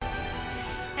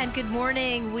And good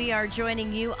morning. We are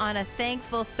joining you on a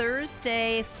thankful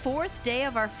Thursday, fourth day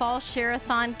of our Fall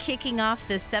Share-a-thon, kicking off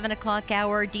the 7 o'clock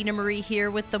hour. Dina Marie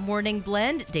here with the Morning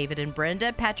Blend. David and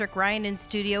Brenda, Patrick Ryan in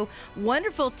studio.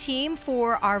 Wonderful team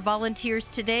for our volunteers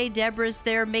today. Deborah's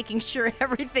there making sure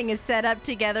everything is set up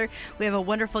together. We have a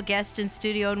wonderful guest in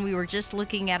studio, and we were just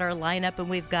looking at our lineup, and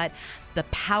we've got the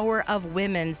power of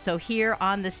women. So here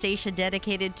on the station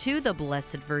dedicated to the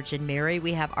Blessed Virgin Mary,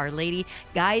 we have Our Lady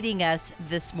guiding us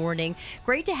this morning.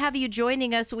 Great to have you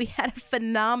joining us. We had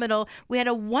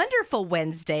a wonderful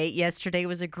Wednesday yesterday. It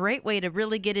was a great way to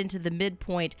really get into the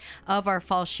midpoint of our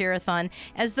Fall Share-a-thon.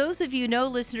 As those of you know,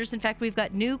 listeners, in fact, we've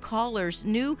got new callers,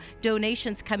 new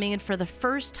donations coming in for the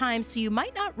first time. So you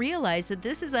might not realize that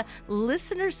this is a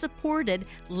listener-supported,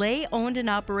 lay-owned and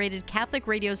operated Catholic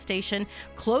radio station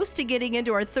close to getting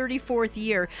into our 34th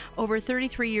year, over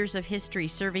 33 years of history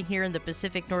serving here in the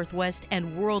Pacific Northwest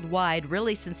and worldwide,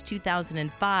 really since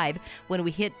 2005 when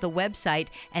we hit the website,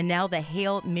 and now the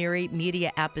Hail Mary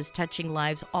Media app is touching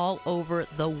lives all over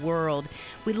the world.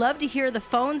 We'd love to hear the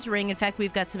phones ring. In fact,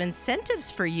 we've got some incentives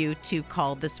for you to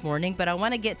call this morning, but I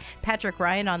want to get Patrick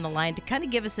Ryan on the line to kind of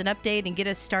give us an update and get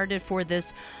us started for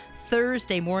this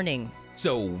Thursday morning.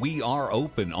 So we are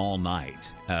open all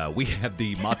night. We have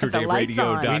the The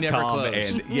MaterDayRadio.com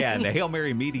and the Hail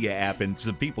Mary Media app, and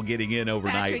some people getting in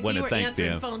overnight. Patrick, Want you to were thank answering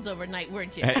them. phones overnight,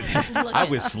 weren't you? I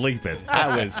was sleeping.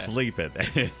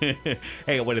 Hey,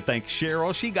 I want to thank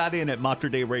Cheryl. She got in at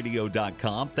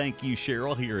MaterDayRadio.com. Thank you,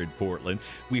 Cheryl, here in Portland.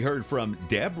 We heard from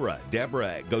Deborah.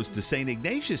 Deborah goes to St.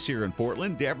 Ignatius here in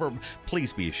Portland. Deborah,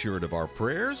 please be assured of our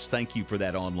prayers. Thank you for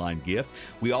that online gift.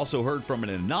 We also heard from an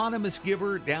anonymous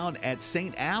giver down at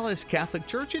St. Alice Catholic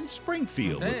Church in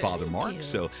Springfield with Father Mark.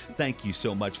 So thank you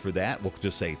so much for that. We'll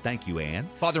just say thank you, Ann.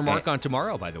 Father Mark on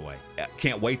tomorrow, by the way.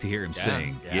 Can't wait to hear him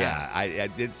sing.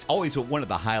 It's always one of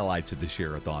the highlights of the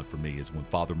Share-a-thon for me is when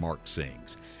Father Mark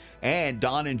sings. And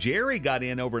Don and Jerry got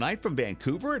in overnight from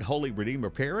Vancouver at Holy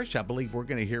Redeemer Parish. I believe we're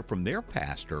going to hear from their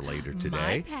pastor later today.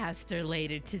 My pastor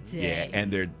later today. Yeah,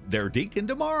 and their deacon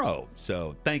tomorrow.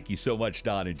 So thank you so much,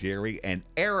 Don and Jerry. And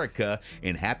Erica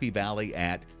in Happy Valley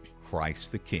at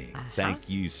Christ the King. Thank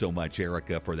you so much,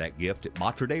 Erica, for that gift at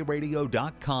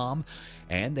MaterDayRadio.com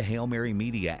and the Hail Mary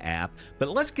Media app. But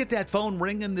let's get that phone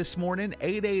ringing this morning,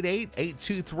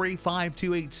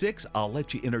 888-823-5286. I'll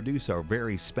let you introduce our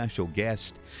very special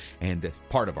guest and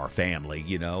part of our family.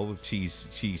 You know, she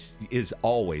is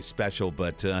always special,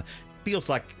 but feels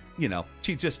like, you know,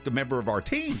 she's just a member of our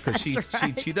team because she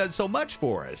does so much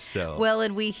for us. So well,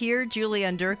 and we hear Julie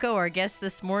Onderko, our guest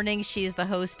this morning. She is the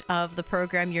host of the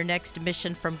program Your Next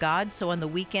Mission from God. So on the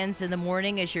weekends in the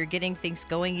morning, as you're getting things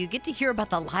going, you get to hear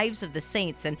about the lives of the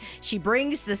saints, and she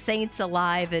brings the saints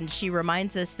alive, and she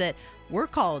reminds us that we're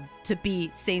called to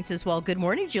be saints as well. Good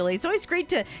morning, Julie. It's always great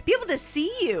to be able to see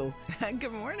you.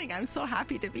 Good morning. I'm so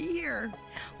happy to be here.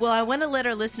 Well, I want to let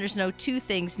our listeners know two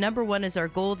things. Number one is our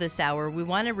goal this hour. We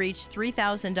want to reach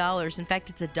 $3,000. In fact,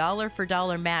 it's a dollar for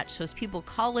dollar match. So as people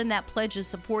call in that pledge of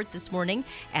support this morning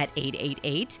at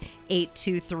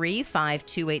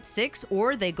 888-823-5286,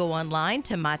 or they go online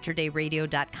to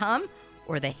MaterDayRadio.com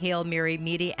or the Hail Mary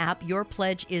Media app, your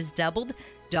pledge is doubled.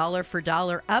 Dollar for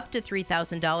dollar, up to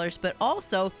 $3,000. But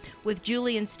also with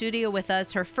Julie in studio with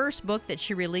us, her first book that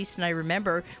she released, and I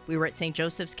remember we were at St.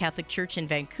 Joseph's Catholic Church in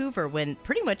Vancouver when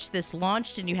pretty much this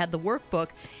launched, and you had the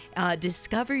workbook,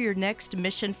 Discover Your Next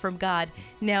Mission from God.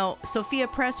 Now, Sophia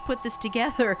Press put this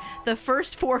together. The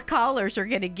first 4 callers are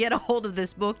going to get a hold of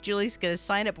this book. Julie's going to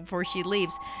sign it before she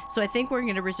leaves. So I think we're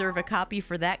going to reserve a copy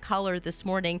for that caller this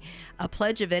morning. A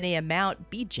pledge of any amount.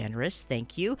 Be generous.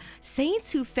 Thank you.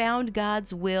 Saints who found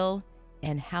God's will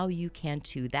and how you can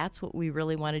too. That's what we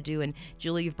really want to do. And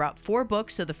Julie, you've brought 4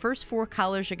 books, so the first 4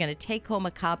 callers are going to take home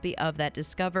a copy of that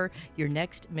Discover Your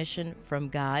Next Mission from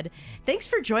God. Thanks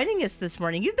for joining us this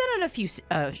morning. You've been on a few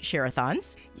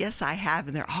share-a-thons. Yes, I have,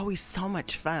 and they're always so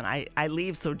much fun. I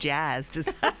leave so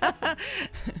jazzed.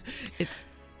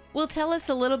 Well, tell us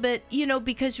a little bit,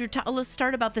 because let's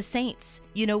start about the saints.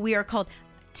 We are called.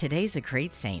 Today's a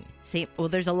great saint. Well,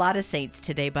 there's a lot of saints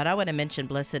today, but I want to mention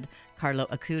Blessed Carlo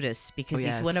Acutis because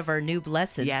he's one of our new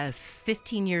blesseds. Yes.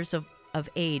 15 years of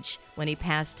age when he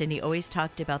passed, and he always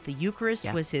talked about the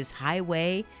Eucharist was his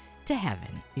highway to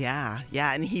heaven. Yeah.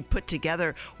 And he put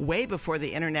together, way before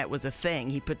the internet was a thing,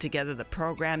 he put together the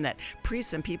program that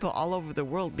priests and people all over the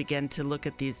world began to look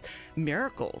at these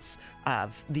miracles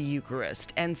of the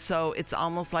Eucharist. And so it's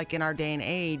almost like in our day and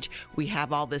age, we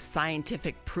have all this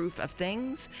scientific proof of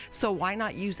things. So why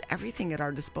not use everything at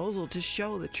our disposal to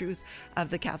show the truth of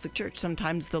the Catholic Church?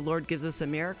 Sometimes the Lord gives us a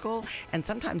miracle, and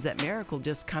sometimes that miracle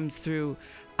just comes through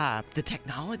the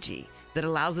technology that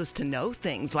allows us to know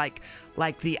things like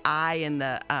the eye and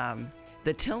the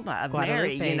tilma of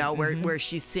Mary, Guadalupe. where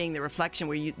she's seeing the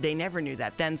reflection they never knew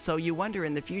that then. So you wonder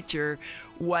in the future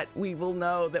what we will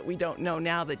know that we don't know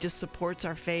now that just supports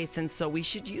our faith. And so we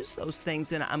should use those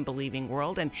things in an unbelieving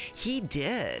world. And he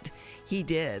did.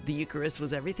 The Eucharist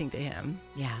was everything to him.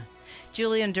 Yeah.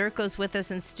 Julie Onderko's with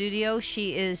us in studio.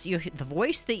 She is the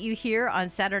voice that you hear on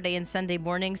Saturday and Sunday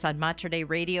mornings on Mater Dei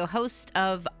Radio, host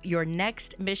of Your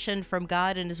Next Mission from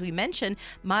God. And as we mentioned,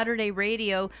 Mater Dei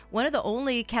Radio, one of the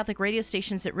only Catholic radio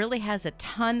stations that really has a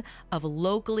ton of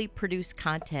locally produced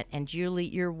content. And Julie,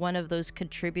 you're one of those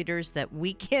contributors that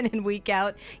week in and week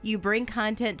out, you bring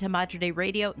content to Mater Dei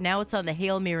Radio. Now it's on the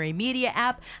Hail Mary Media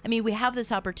app. I mean, we have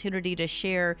this opportunity to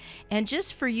share, and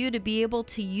just for you to be able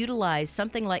to utilize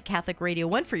something like Catholic Radio,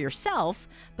 one for yourself,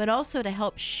 but also to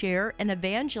help share and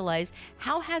evangelize.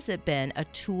 How has it been a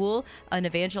tool, an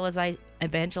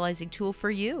evangelizing tool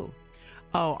for you?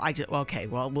 Oh, okay.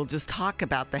 Well, we'll just talk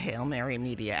about the Hail Mary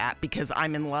Media app because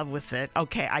I'm in love with it.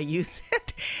 Okay, I use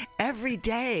it every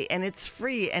day and it's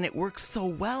free and it works so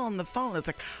well on the phone. It's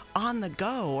like on the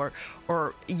go,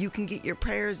 or you can get your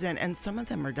prayers in, and some of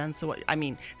them are done so. I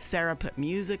mean, Sarah put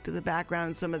music to the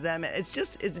background. Some of them, it's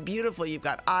beautiful. You've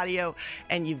got audio,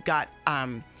 and you've got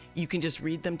you can just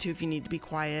read them too if you need to be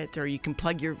quiet, or you can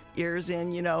plug your ears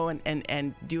in,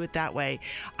 and do it that way.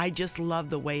 I just love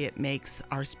the way it makes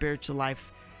our spiritual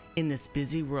life in this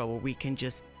busy world where we can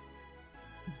just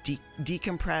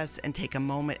decompress and take a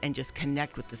moment and just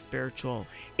connect with the spiritual.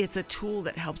 It's a tool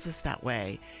that helps us that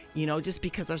way, just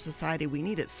because our society, we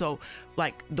need it. So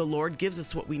like the Lord gives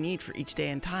us what we need for each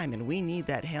day and time, and we need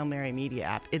that Hail Mary Media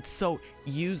app. It's so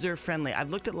user friendly. I've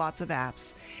looked at lots of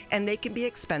apps and they can be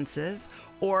expensive,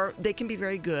 or they can be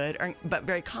very good, but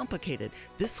very complicated.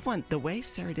 This one, the way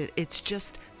Sarah did, it's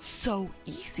just so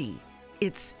easy.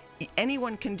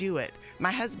 Anyone can do it. My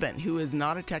husband, who is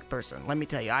not a tech person, let me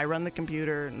tell you, I run the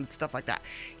computer and stuff like that.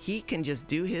 He can just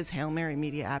do his Hail Mary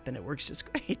Media app and it works just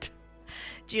great.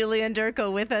 Julie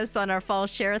Onderko with us on our Fall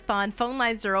Share-a-thon. Phone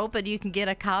lines are open. You can get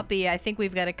a copy. I think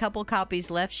we've got a couple copies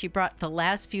left. She brought the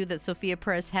last few that Sophia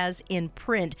Press has in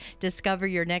print. Discover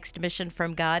Your Next Mission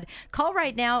from God. Call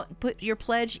right now, put your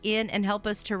pledge in, and help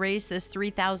us to raise this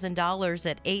 $3,000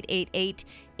 at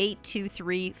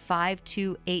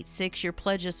 888-823-5286. Your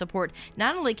pledge of support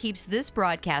not only keeps this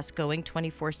broadcast going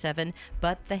 24/7,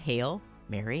 but the Hail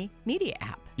Mary Media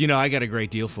app. I got a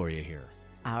great deal for you here.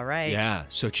 All right. Yeah,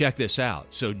 so check this out.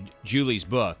 So Julie's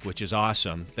book, which is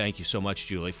awesome. Thank you so much,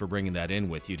 Julie, for bringing that in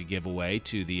with you to give away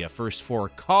to the first 4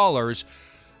 callers.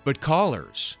 But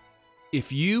callers,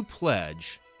 if you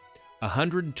pledge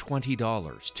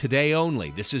 $120 today only,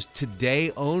 this is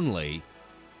today only,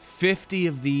 50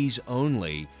 of these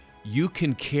only, you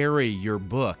can carry your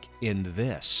book in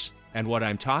this. And what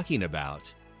I'm talking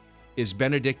about is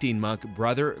Benedictine monk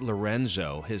Brother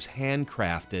Lorenzo has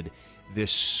handcrafted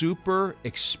this super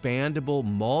expandable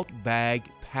malt bag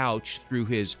pouch through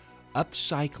his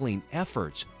upcycling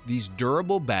efforts. These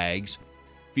durable bags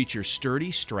feature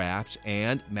sturdy straps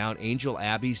and Mount Angel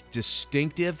Abbey's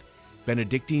distinctive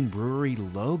Benedictine Brewery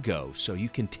logo, so you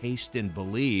can taste and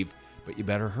believe, but you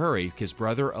better hurry because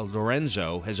Brother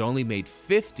Lorenzo has only made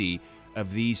 50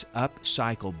 of these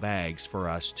upcycle bags for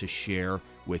us to share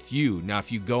with you. Now,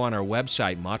 if you go on our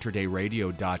website,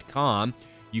 materdeiradio.com,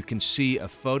 you can see a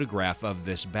photograph of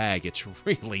this bag. It's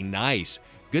really nice.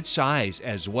 Good size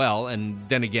as well. And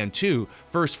then again, too,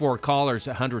 first 4 callers,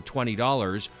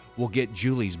 $120, will get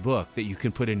Julie's book that you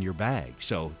can put in your bag.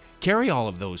 So carry all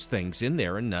of those things in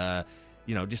there and,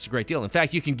 just a great deal. In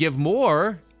fact, you can give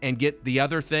more and get the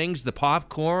other things, the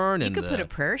popcorn. You could put a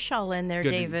prayer shawl in there,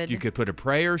 David. You could put a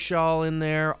prayer shawl in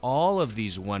there, all of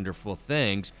these wonderful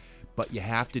things. But you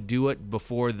have to do it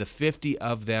before the 50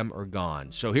 of them are gone.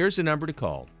 So here's the number to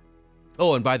call.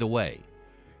 Oh, and by the way,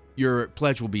 your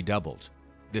pledge will be doubled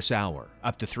this hour,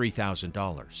 up to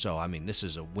 $3,000. So, this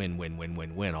is a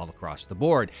win all across the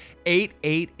board.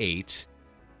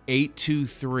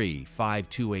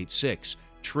 888-823-5286.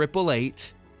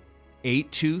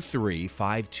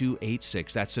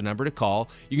 888-823-5286. That's the number to call.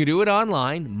 You can do it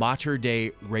online,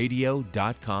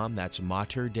 materdeiradio.com. That's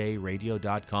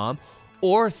materdeiradio.com.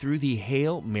 Or through the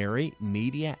Hail Mary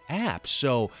Media app.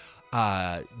 So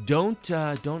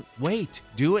don't wait.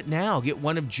 Do it now. Get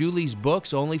one of Julie's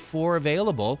books, only 4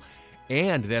 available.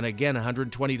 And then again,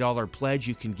 $120 pledge,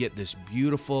 you can get this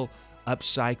beautiful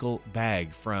upcycle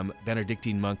bag from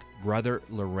Benedictine monk Brother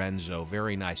Lorenzo.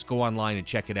 Very nice. Go online and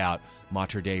check it out,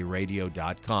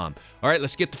 materdeiradio.com. All right,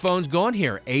 let's get the phones going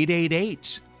here.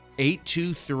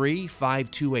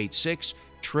 888-823-5286.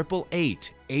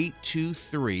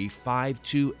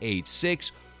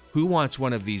 888-823-5286. Who wants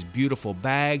one of these beautiful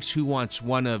bags? Who wants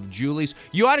one of Julie's?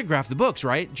 You autograph the books,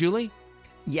 right, Julie?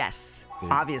 Yes.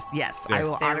 There. Obvious. Yes, There. I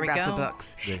will There we autograph the go.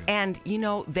 books. There. And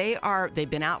they've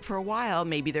been out for a while.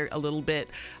 Maybe they're a little bit.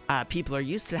 People are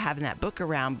used to having that book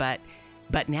around, but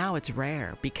now it's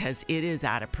rare because it is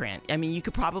out of print. I mean, you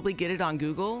could probably get it on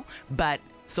Google, but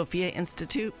Sophia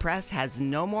Institute Press has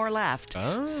no more left.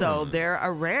 Oh. So they're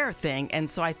a rare thing. And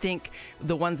so I think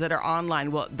the ones that are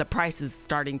online, well, the price is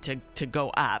starting to go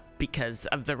up because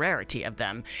of the rarity of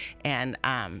them. And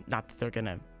not that they're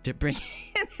going to bring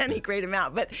in any great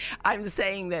amount, but I'm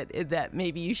saying that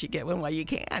maybe you should get one while you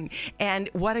can. And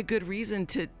what a good reason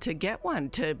to get one,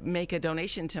 to make a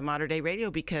donation to Mater Dei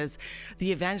Radio, because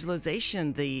the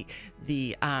evangelization, the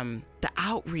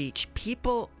outreach,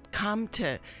 people come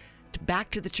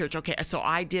back to the church. Okay, so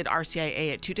I did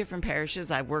RCIA at 2 different parishes.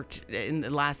 I worked in the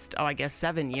last,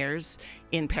 7 years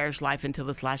in parish life until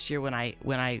this last year when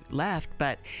I left.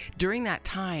 But during that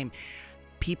time,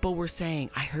 people were saying,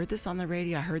 I heard this on the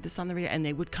radio, and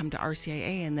they would come to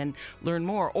RCIA and then learn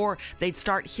more. Or they'd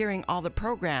start hearing all the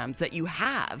programs that you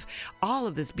have, all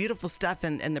of this beautiful stuff,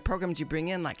 and the programs you bring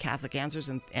in, like Catholic Answers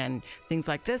and things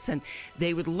like this. And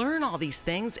they would learn all these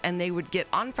things, and they would get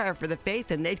on fire for the faith,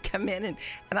 and they'd come in, and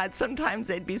sometimes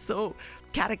they'd be so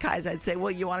catechized, I'd say, well,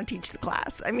 you want to teach the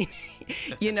class? I mean,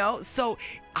 so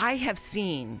I have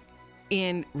seen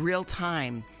in real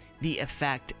time the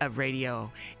effect of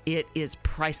radio. It is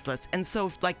priceless. And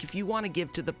so if you want to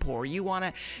give to the poor, you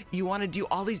want to do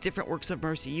all these different works of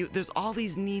mercy, there's all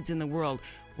these needs in the world.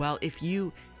 Well, if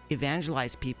you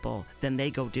evangelize people, then they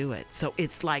go do it. So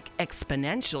it's like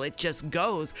exponential. It just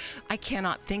goes. I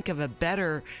cannot think of a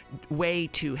better way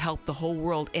to help the whole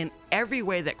world in every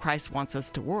way that Christ wants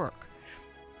us to work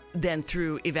than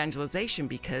through evangelization,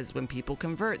 because when people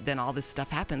convert, then all this stuff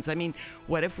happens. I mean,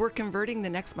 what if we're converting the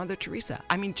next Mother Teresa?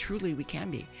 I mean, truly we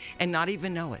can be, and not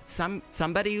even know it.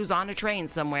 Somebody who's on a train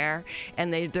somewhere,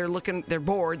 and they're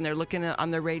bored, and they're looking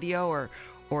on the radio,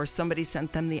 or somebody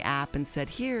sent them the app and said,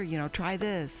 here, try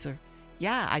this. Or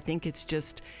I think it's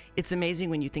amazing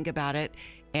when you think about it.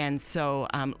 And so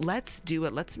let's do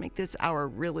it. Let's make this hour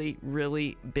really,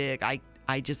 really big.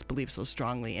 I just believe so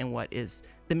strongly in what is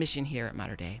the mission here at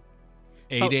Mater Dei.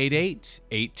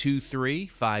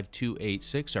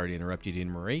 888-823-5286. Sorry to interrupt you, Dina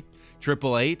Marie.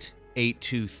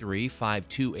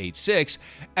 888-823-5286.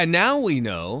 And now we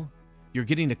know you're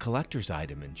getting a collector's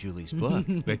item in Julie's book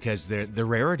because they're the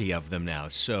rarity of them now.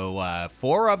 So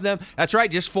 4 of them. That's right,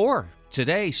 just 4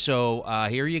 today. So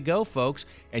here you go, folks.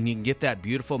 And you can get that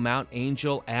beautiful Mount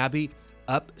Angel Abbey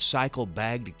upcycle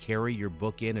bag to carry your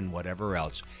book in and whatever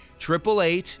else.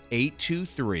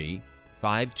 888-823-5286,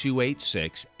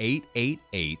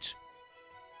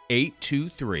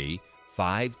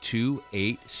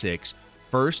 888-823-5286.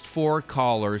 First 4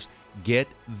 callers get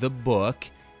the book.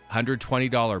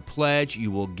 $120 pledge. You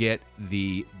will get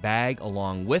the bag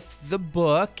along with the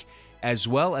book, as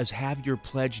well as have your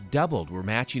pledge doubled. We're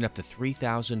matching up to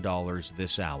 $3,000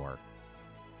 this hour.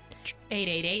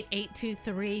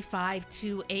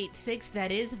 888-823-5286.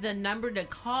 That is the number to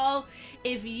call.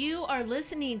 If you are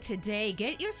listening today,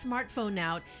 get your smartphone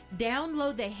out,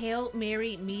 download the Hail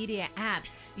Mary Media app.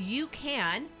 You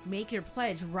can make your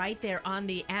pledge right there on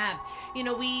the app.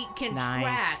 We can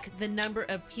track the number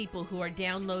of people who are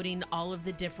downloading all of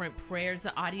the different prayers,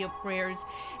 the audio prayers,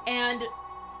 and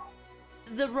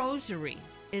the rosary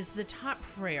is the top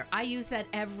prayer. I use that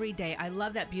every day. I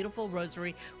love that beautiful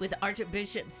rosary with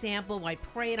Archbishop sample. I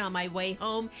pray it on my way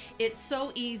home. It's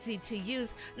so easy to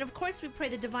use. And of course, we pray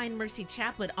the Divine Mercy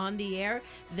Chaplet on the air.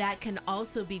 That can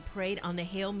also be prayed on the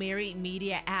Hail Mary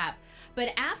Media app.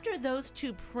 But after those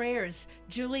 2 prayers,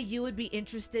 Julie, you would be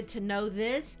interested to know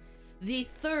this. The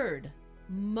 3rd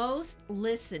most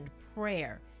listened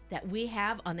prayer that we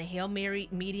have on the Hail Mary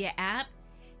Media app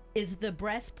is the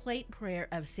breastplate prayer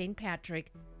of St. Patrick,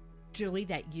 Julie,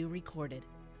 that you recorded.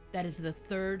 That is the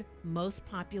 3rd most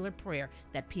popular prayer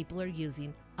that people are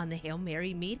using on the Hail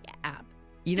Mary Media app.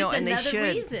 And they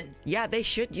should. Reason. Yeah, they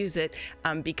should use it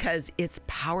because it's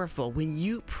powerful. When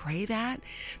you pray that,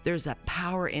 there's a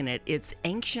power in it. It's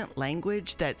ancient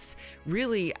language that's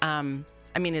really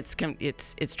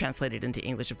it's translated into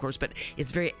English, of course, but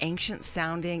it's very ancient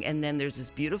sounding. And then there's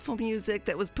this beautiful music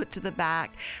that was put to the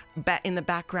back in the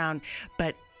background.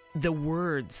 But the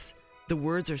words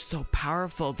are so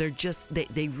powerful. They're just,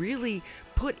 they really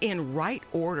put in right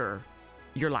order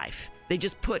your life. They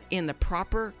just put in the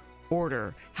proper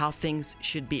reorder how things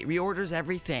should be. It reorders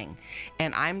everything.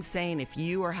 And I'm saying, if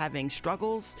you are having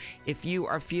struggles, if you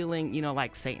are feeling,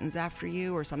 like Satan's after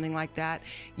you or something like that,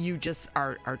 you just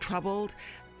are troubled,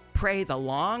 pray the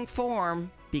long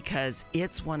form, because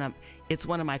it's one of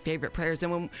my favorite prayers.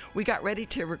 And when we got ready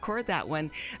to record that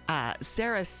one,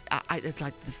 Sarah, it's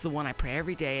like, this is the one I pray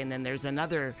every day. And then there's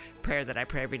another prayer that I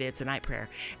pray every day. It's a night prayer.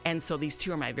 And so these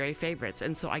two are my very favorites.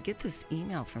 And so I get this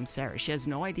email from Sarah. She has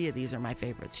no idea these are my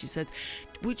favorites. She said,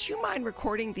 would you mind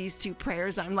recording these two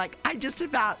prayers? I'm like, I just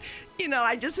about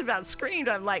screamed.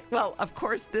 I'm like, well, of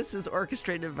course, this is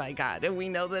orchestrated by God. And we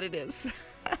know that it is.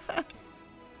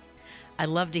 I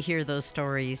love to hear those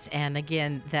stories. And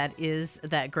again, that is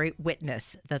that great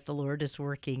witness that the Lord is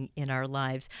working in our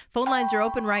lives. Phone lines are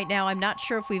open right now. I'm not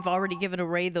sure if we've already given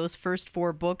away those first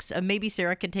 4 books. Maybe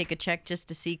Sarah can take a check just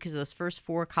to see, because those first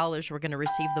 4 callers were going to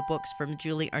receive the books from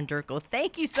Julie Onderko.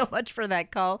 Thank you so much for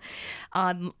that call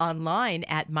online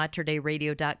at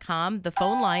materdeiradio.com. The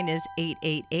phone line is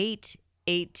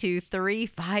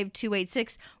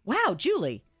 888-823-5286. Wow,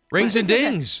 Julie. Rings and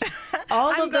dings. All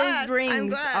I'm of glad. those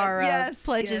rings are Yes,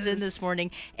 pledges in yes. this morning.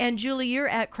 And Julie, you're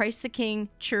at Christ the King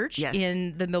Church Yes.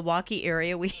 in the Milwaukee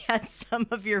area. We had some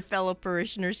of your fellow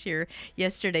parishioners here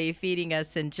yesterday feeding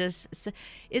us, and it's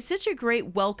such a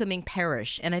great welcoming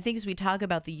parish. And I think as we talk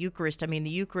about the Eucharist, the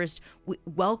Eucharist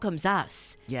welcomes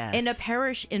us. Yes. And a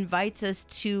parish invites us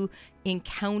to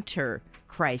encounter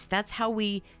Christ. That's how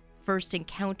we first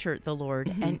encounter the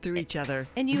Lord, and through each other.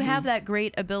 And you have that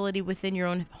great ability within your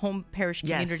own home parish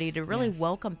community Yes, to really yes.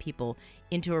 welcome people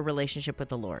into a relationship with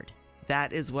the Lord.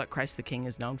 That is what Christ the King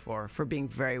is known for being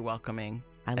very welcoming.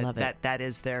 I love it. That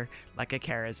is their, like, a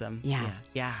charism. Yeah.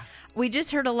 Yeah. We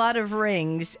just heard a lot of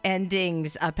rings and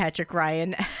dings, Patrick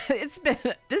Ryan.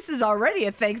 This is already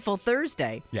a thankful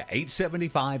Thursday. Yeah,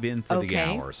 875 in for the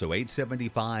Okay. hour. So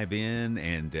 875 in,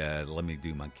 and let me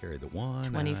do my carry the one.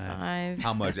 25.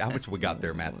 How much we got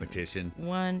there, mathematician?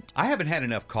 One. I haven't had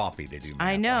enough coffee to do math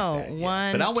I know. like that yet.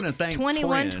 One. But I want to thank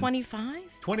 21, Trent. 25?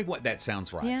 21, that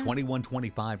sounds right. Yeah.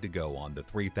 21.25 to go on the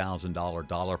 $3,000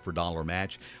 dollar for dollar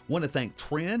match. Want to thank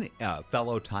Trin,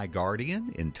 fellow Ty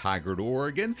Guardian in Tigard,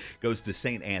 Oregon. Goes to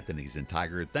St. Anthony's in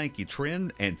Tigard. Thank you,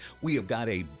 Trin. And we have got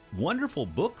a wonderful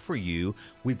book for you.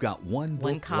 We've got one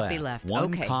copy left. One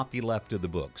Okay. copy left of the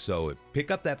book. So pick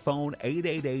up that phone,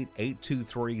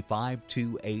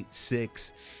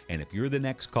 888-823-5286. And if you're the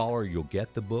next caller, you'll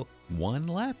get the book. One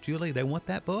left, Julie. They want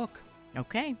that book.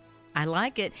 Okay. I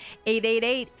like it.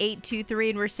 888-823,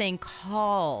 and we're saying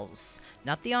calls,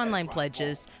 not the online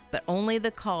pledges, but only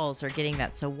the calls are getting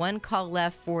that. So one call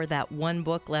left for that one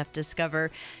book left.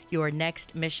 Discover your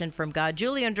next mission from God.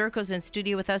 Julie Onderko's in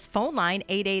studio with us. Phone line,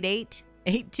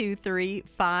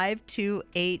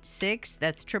 888-823-5286.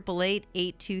 That's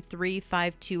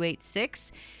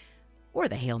 888-823-5286. Or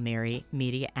the Hail Mary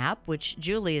Media app, which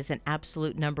Julie is an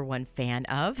absolute #1 fan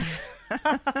of.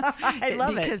 I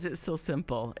love it. Because it's so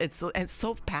simple. It's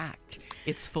so packed.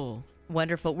 It's full.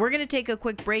 Wonderful. We're going to take a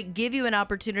quick break, give you an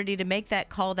opportunity to make that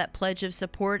call, that pledge of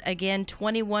support. Again,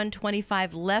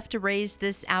 2125 left to raise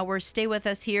this hour. Stay with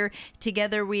us here.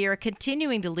 Together, we are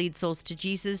continuing to lead souls to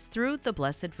Jesus through the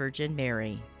Blessed Virgin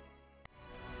Mary.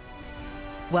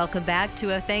 Welcome back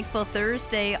to a Thankful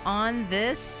Thursday on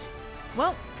this.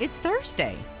 Well, it's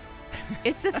Thursday.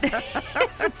 It's a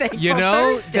Thankful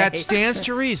Thursday. That stands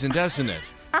to reason, doesn't it?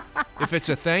 If it's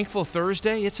a Thankful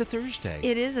Thursday, it's a Thursday.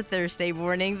 It is a Thursday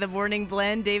morning. The Morning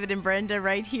Blend, David and Brenda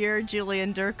right here. Julie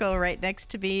Onderko right next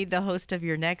to me, the host of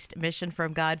your next Mission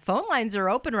from God. Phone lines are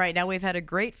open right now. We've had a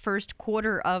great first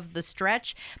quarter of the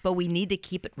stretch, but we need to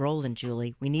keep it rolling,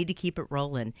 Julie. We need to keep it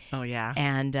rolling. Oh, yeah.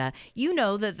 And you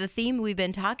know that the theme we've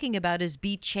been talking about is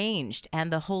be changed, and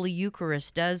the Holy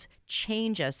Eucharist does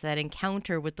change us, that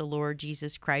encounter with the Lord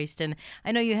Jesus Christ. And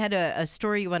I know you had a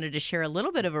story you wanted to share, a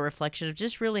little bit of a reflection of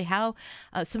just really how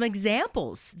some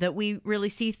examples that we really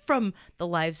see from the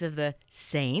lives of the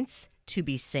saints to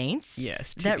be saints.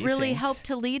 Yes, to that be really saints. help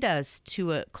to lead us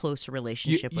to a closer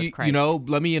relationship with Christ.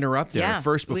 Let me interrupt there Yeah,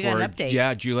 first we got before. an update.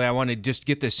 Yeah, Julie, I want to just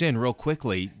get this in real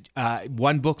quickly.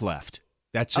 One book left.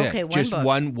 That's it. Okay, one just book.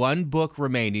 one book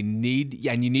remaining.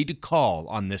 You need to call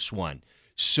on this one.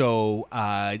 So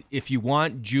if you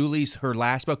want her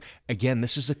last book, again,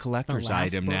 this is a collector's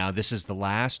last item book. now. This is the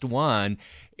last one.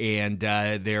 And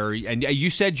and you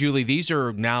said, Julie,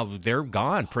 they're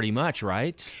gone pretty much,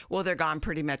 right? Well, they're gone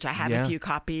pretty much. I have a few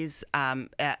copies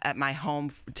at my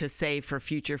home to save for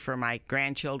future for my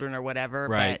grandchildren or whatever.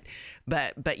 Right.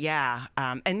 But yeah,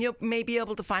 and you may be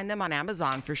able to find them on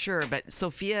Amazon for sure. But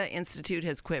Sophia Institute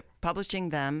has quit publishing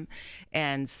them,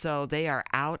 and so they are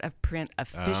out of print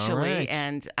officially. Right.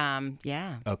 And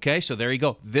yeah. Okay, so there you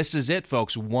go. This is it,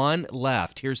 folks. One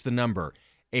left. Here's the number: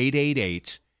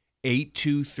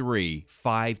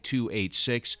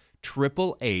 888-823-5286.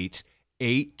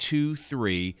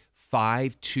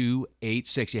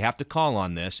 888-823-5286. You have to call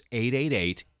on this.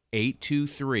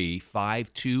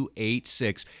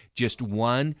 888-823-5286. Just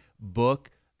one book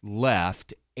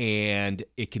left, and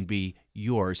it can be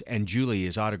yours. And Julie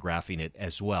is autographing it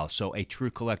as well. So a true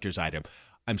collector's item.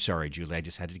 I'm sorry, Julie. I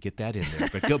just had to get that in there.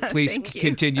 But go, please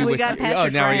continue We with. got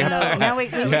Patrick Ryan, though. Now we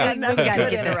got to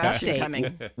get this update.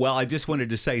 Coming. Well, I just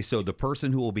wanted to say, so the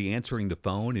person who will be answering the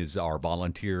phone is our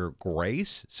volunteer,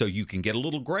 Grace. So you can get a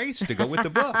little Grace to go with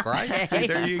the book, right? Okay.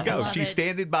 There you go. Love She's it.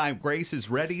 standing by. Grace is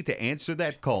ready to answer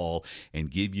that call and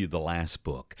give you the last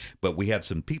book. But we have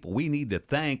some people we need to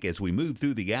thank as we move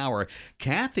through the hour.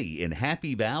 Kathy in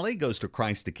Happy Valley goes to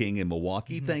Christ the King in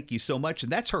Milwaukee. Thank you so much.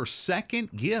 And that's her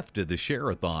second gift of the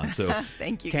Share-a-thon. So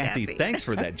Thank you, Kathy, Kathy. thanks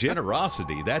for that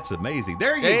generosity. That's amazing.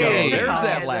 There you Hey. go. There's a There's call.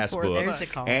 that Yeah, last book. There's a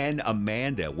call. And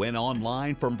Amanda went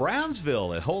online from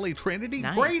Brownsville at Holy Trinity.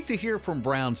 Nice. Great to hear from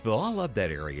Brownsville. I love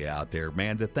that area out there.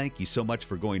 Amanda, thank you so much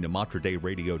for going to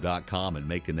MaterDayRadio.com and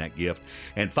making that gift.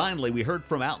 And finally, we heard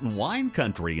from out in wine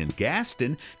country in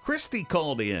Gaston. Christy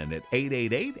called in at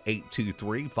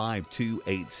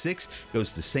 888-823-5286.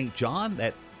 Goes to St. John,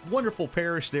 that wonderful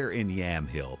parish there in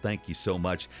Yamhill. Thank you so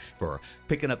much for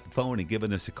picking up the phone and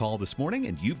giving us a call this morning.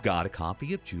 And you've got a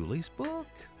copy of Julie's book.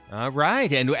 All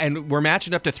right, and we're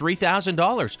matching up to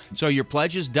 $3,000. So your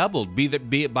pledge is doubled, be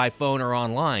it by phone or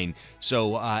online.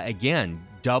 So again,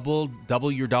 double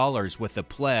your dollars with the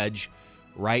pledge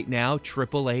right now.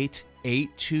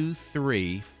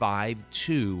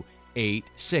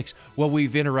 888-823-5286. Well,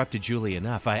 we've interrupted Julie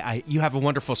enough. You have a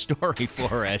wonderful story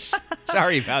for us.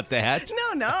 Sorry about that.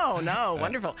 No,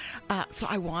 wonderful. So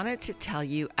I wanted to tell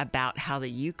you about how the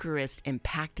Eucharist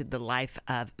impacted the life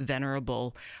of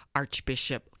Venerable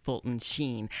Archbishop Fulton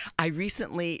Sheen. I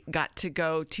recently got to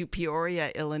go to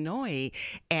Peoria, Illinois,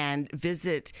 and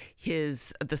visit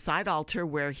the side altar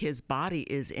where his body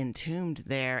is entombed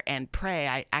there and pray.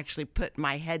 I actually put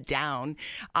my head down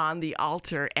on the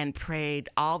altar and prayed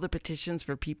all the petitions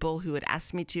for people who had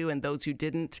asked me to and those who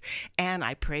didn't. And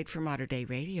I prayed for Mater Dei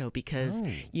Radio because,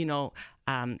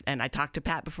 and I talked to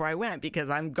Pat before I went because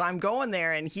I'm going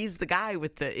there, and he's the guy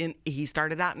he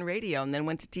started out in radio and then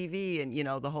went to TV and,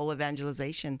 the whole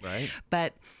evangelization. Right.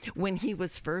 But when he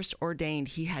was first ordained,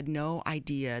 he had no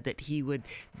idea that he would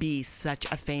be such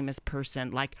a famous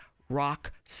person, like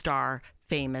rock star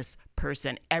famous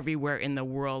person everywhere in the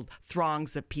world,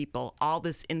 throngs of people, all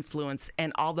this influence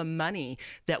and all the money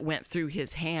that went through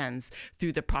his hands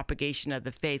through the propagation of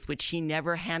the faith, which he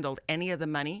never handled any of the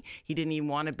money. He didn't even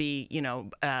want to be,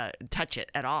 touch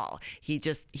it at all. He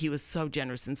was so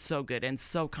generous and so good and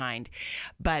so kind.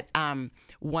 But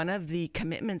one of the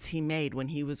commitments he made when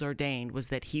he was ordained was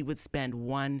that he would spend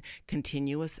one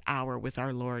continuous hour with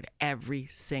our Lord every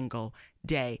single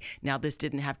day. Now, this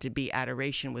didn't have to be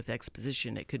adoration with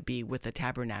exposition. It could be with a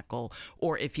tabernacle,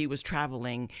 or if he was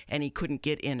traveling and he couldn't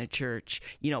get in a church,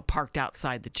 parked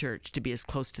outside the church to be as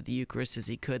close to the Eucharist as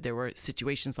he could. There were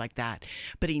situations like that.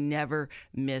 But he never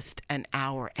missed an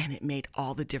hour, and it made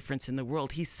all the difference in the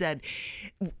world. He said,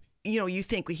 you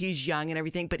think he's young and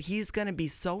everything, but he's going to be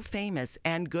so famous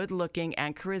and good looking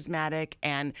and charismatic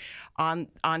and on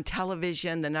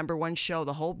television, the number one show,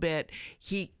 the whole bit.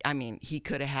 He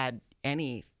could have had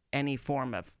any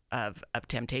form of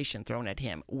temptation thrown at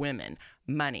him, women,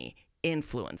 money,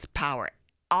 influence, power,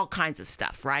 all kinds of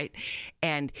stuff, right?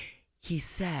 And he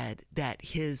said that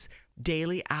his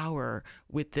daily hour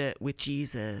with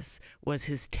Jesus was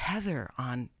his tether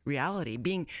on reality.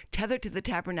 Being tethered to the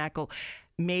tabernacle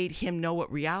made him know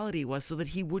what reality was so that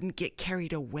he wouldn't get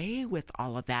carried away with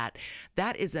all of that.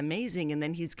 That is amazing. And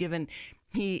then he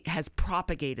has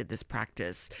propagated this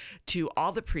practice to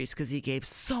all the priests because he gave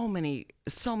so many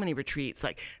retreats.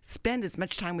 Like, spend as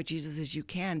much time with Jesus as you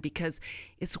can, because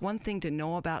it's one thing to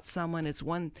know about someone. It's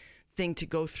one thing to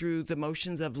go through the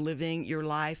motions of living your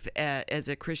life as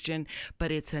a Christian,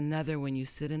 but it's another when you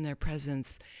sit in their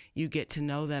presence, you get to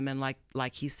know them. And like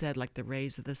he said, like the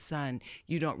rays of the sun,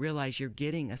 you don't realize you're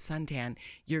getting a suntan,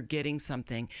 you're getting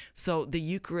something. So the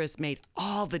Eucharist made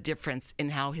all the difference in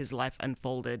how his life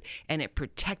unfolded, and it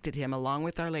protected him along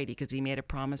with Our Lady, because he made a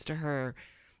promise to her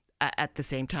at the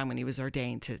same time when he was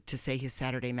ordained to say his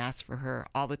Saturday Mass for her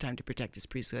all the time to protect his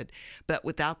priesthood. But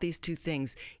without these two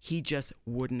things, he just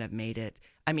wouldn't have made it.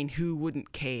 I mean, who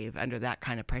wouldn't cave under that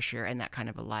kind of pressure and that kind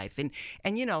of a life?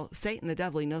 And you know, Satan, the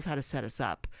devil, he knows how to set us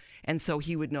up. And so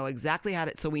he would know exactly how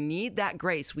to, so we need that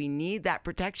grace. We need that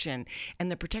protection. And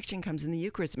the protection comes in the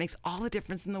Eucharist. It makes all the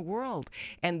difference in the world.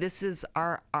 And this is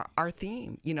our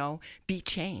theme, you know, be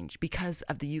changed because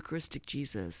of the Eucharistic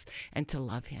Jesus and to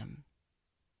love him.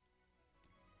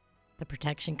 The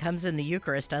protection comes in the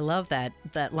Eucharist. I love that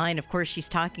line. Of course, she's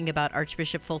talking about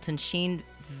Archbishop Fulton Sheen,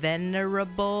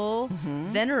 venerable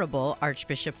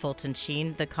Archbishop Fulton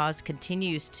Sheen. The cause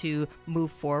continues to move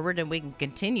forward, and we can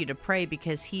continue to pray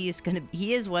because he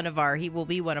will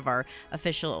be one of our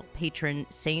official patron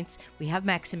saints. We have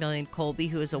Maximilian Kolbe,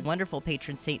 who is a wonderful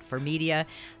patron saint for media,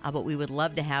 but I would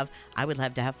love to have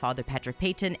Father Patrick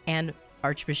Peyton and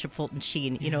Archbishop Fulton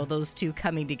Sheen, you know, those two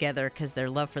coming together because their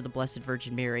love for the Blessed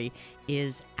Virgin Mary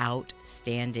is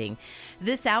outstanding.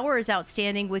 This hour is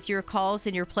outstanding with your calls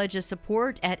and your pledge of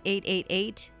support at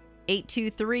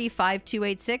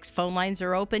 888-823-5286. Phone lines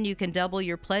are open. You can double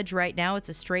your pledge right now. It's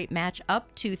a straight match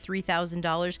up to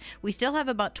 $3,000. We still have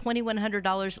about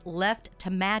 $2,100 left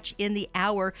to match in the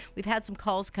hour. We've had some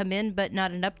calls come in, but not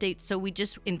an update, so we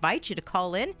just invite you to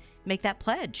call in, make that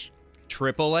pledge.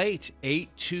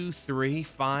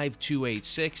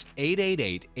 888-823-5286,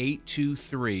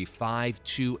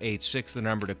 888-823-5286, the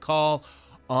number to call.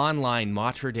 Online,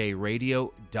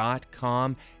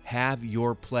 materdeiradio.com. Have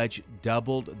your pledge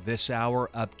doubled this hour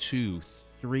up to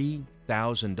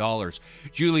 $3,000.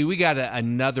 Julie, we got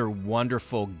another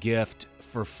wonderful gift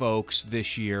for folks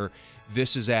this year.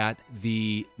 This is at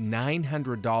the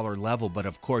 $900 level, but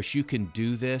of course you can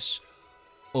do this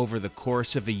over the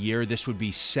course of a year. This would be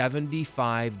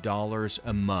 $75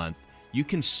 a month. You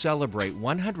can celebrate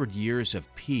 100 years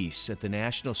of peace at the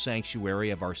National Sanctuary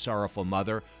of Our Sorrowful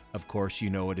Mother. Of course, you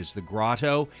know it as the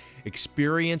Grotto.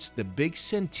 Experience the big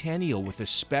centennial with a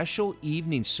special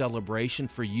evening celebration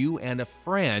for you and a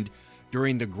friend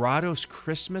during the Grotto's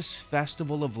Christmas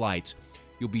Festival of Lights.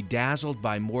 You'll be dazzled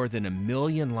by more than 1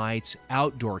 million lights,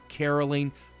 outdoor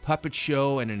caroling, puppet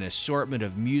show, and an assortment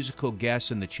of musical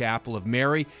guests in the Chapel of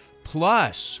Mary.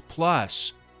 Plus,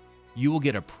 you will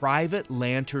get a private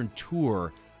lantern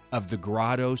tour of the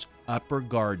Grotto's upper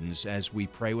gardens as we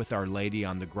pray with Our Lady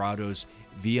on the Grotto's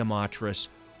Via Matris,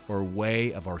 or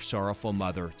Way of Our Sorrowful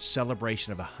Mother.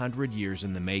 Celebration of 100 years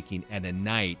in the making, and a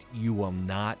night you will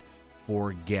not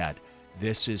forget.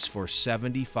 This is for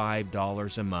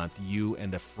 $75 a month. You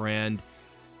and a friend,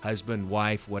 husband,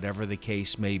 wife, whatever the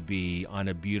case may be, on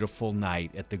a beautiful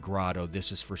night at the Grotto.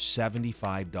 This is for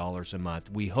 $75 a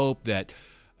month. We hope that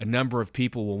a number of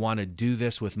people will want to do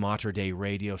this with Mater Dei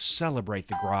Radio, celebrate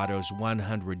the Grotto's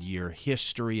 100-year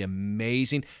history.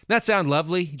 Amazing. That sound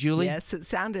lovely, Julie? Yes, it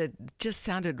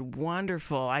sounded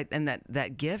wonderful. And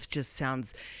that gift just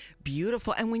sounds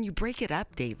beautiful. And when you break it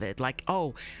up, David, like,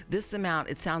 oh, this amount,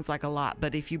 it sounds like a lot,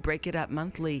 but if you break it up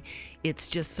monthly, it's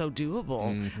just so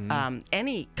doable. Mm-hmm.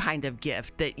 Any kind of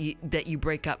gift that you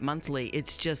break up monthly,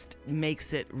 it just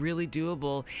makes it really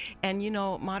doable. And you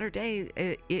know, Mater Dei,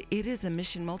 it is a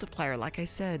mission multiplier. Like I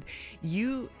said,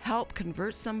 you help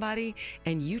convert somebody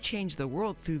and you change the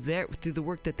world through the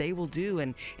work that they will do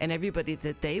and everybody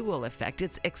that they will affect.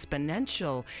 It's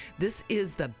exponential. This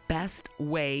is the best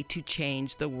way to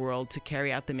change the world, to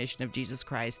carry out the mission of Jesus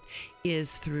Christ,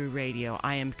 is through radio.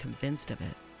 I am convinced of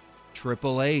it.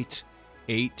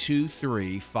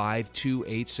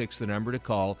 888-823-5286, the number to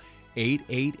call.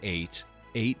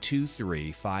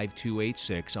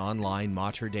 888-823-5286, online,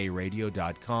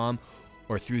 materdeiradio.com,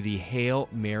 or through the Hail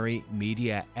Mary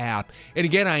Media app. And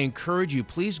again, I encourage you,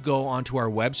 please go onto our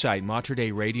website,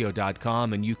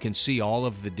 materdeiradio.com, and you can see all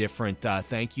of the different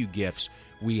thank you gifts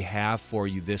we have for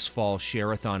you this fall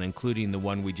share-a-thon, including the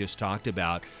one we just talked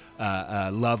about, a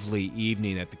lovely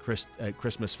evening at the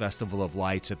Christmas Festival of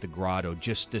Lights at the Grotto.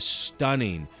 Just this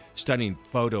stunning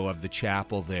photo of the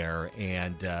chapel there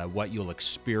and what you'll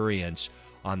experience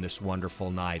on this wonderful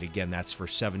night. Again, that's for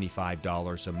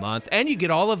 $75 a month. And you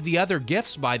get all of the other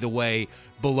gifts, by the way,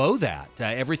 below that.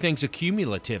 Everything's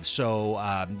accumulative,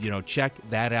 so check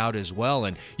that out as well.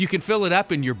 And you can fill it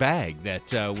up in your bag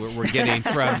that we're getting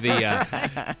from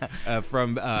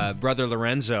from Brother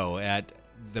Lorenzo at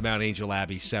the Mount Angel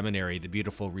Abbey Seminary, the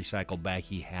beautiful recycled bag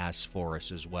he has for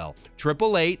us as well.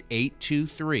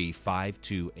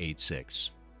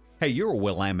 888-823-5286. Hey, you're a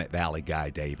Willamette Valley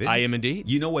guy, David. I am indeed.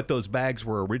 You know what those bags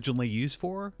were originally used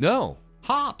for? No.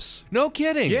 Hops. No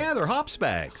kidding. Yeah, they're hops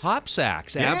bags. Hop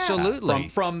sacks, Yeah, absolutely.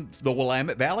 From the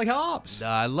Willamette Valley hops.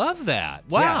 I love that.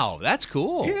 Wow, that's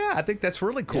cool. Yeah, I think that's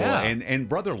really cool. Yeah. And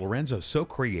Brother Lorenzo's so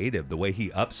creative the way he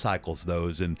upcycles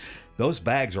those, and those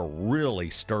bags are really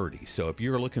sturdy. So if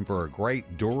you're looking for a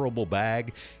great durable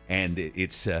bag, and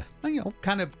it's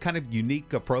kind of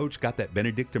unique approach, got that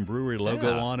Benedictine Brewery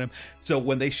logo on them. So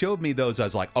when they showed me those, I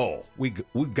was like, oh, we've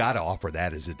got to offer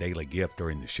that as a daily gift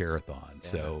during the Share-a-thon. Yeah,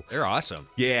 So they're awesome.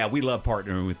 yeah, we love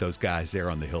partnering with those guys there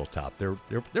on the hilltop.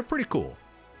 They're pretty cool.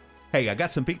 Hey, I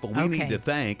got some people we need to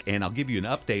thank, and I'll give you an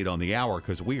update on the hour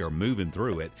because we are moving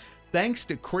through it. Thanks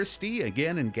to Christy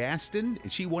again in Gaston.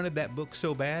 She wanted that book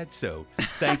so bad, so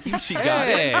thank you. She got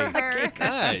it. Okay,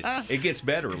 nice. It gets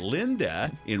better.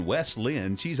 Linda in West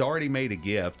Lynn, she's already made a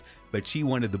gift, but she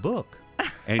wanted the book.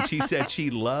 And she said she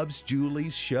loves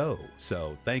Julie's show.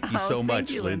 So thank you so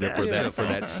much, you, Linda, for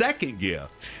that second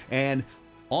gift. And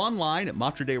online at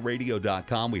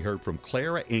materdeiradio.com, we heard from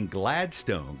Clara in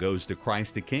Gladstone. Goes to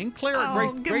Christ the King.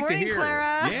 Clara, Good great morning, to hear.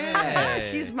 Clara. Yeah.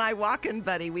 She's my walking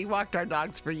buddy. We walked our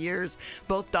dogs for years.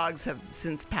 Both dogs have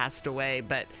since passed away,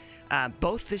 but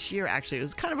both this year, actually. It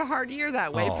was kind of a hard year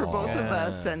that way for both of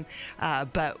us. And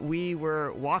but we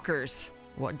were walkers,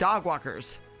 dog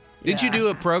walkers. Did you do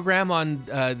a program on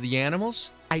the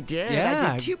animals? I did.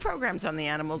 Yeah. I did 2 programs on the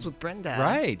animals with Brenda.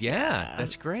 Right, yeah.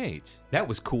 That's great. That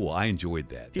was cool. I enjoyed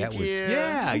that. Did that was you?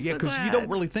 Yeah, I'm yeah, so because you don't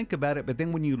glad. really think about it, but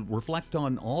then when you reflect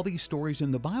on all these stories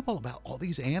in the Bible about all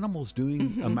these animals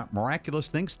doing miraculous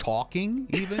things, talking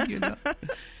even.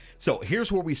 So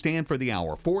here's where we stand for the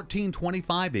hour.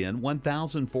 $14.25 in,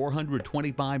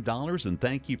 $1,425, and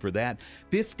thank you for that.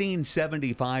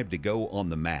 $1,575 to go on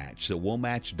the match. So we'll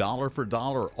match dollar for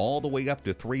dollar all the way up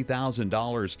to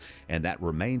 $3,000, and that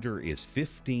remainder is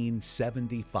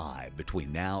 $1,575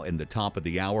 between now and the top of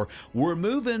the hour. We're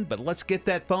moving, but let's get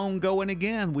that phone going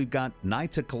again. We've got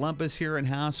Knights of Columbus here in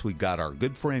house. We've got our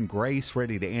good friend Grace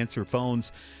ready to answer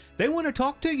phones. They want to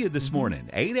talk to you this morning.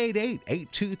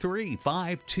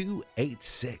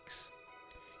 888-823-5286.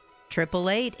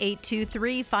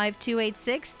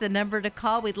 888-823-5286, the number to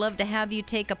call. We'd love to have you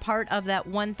take a part of that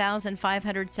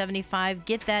 $1,575.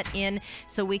 Get that in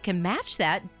so we can match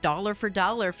that dollar for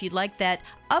dollar. If you'd like that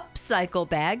upcycle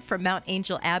bag from Mount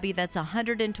Angel Abbey, that's a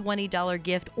 $120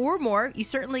 gift or more. You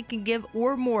certainly can give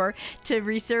or more to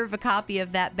reserve a copy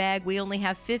of that bag. We only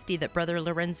have 50 that Brother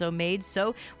Lorenzo made,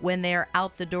 so when they're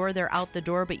out the door, they're out the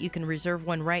door, but you can reserve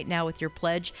one right now with your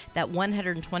pledge. That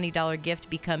 $120 gift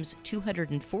becomes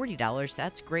 $240.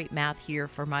 That's great math here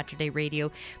for Mater Dei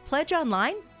Radio. Pledge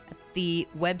online at the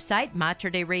website,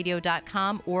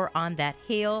 materdeiradio.com, or on that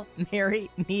Hail Mary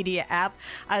Media app.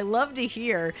 I love to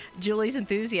hear Julie's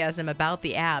enthusiasm about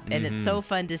the app, and it's so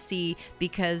fun to see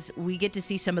because we get to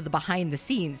see some of the behind the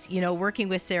scenes. You know, working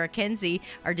with Sarah Kenzie,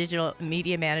 our digital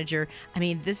media manager, I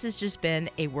mean, this has just been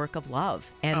a work of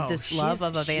love and this love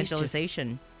of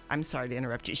evangelization. I'm sorry to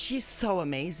interrupt you. She's so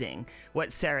amazing.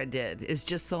 What Sarah did is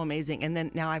just so amazing. And then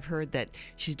now I've heard that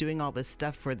she's doing all this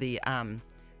stuff for the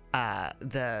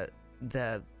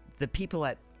people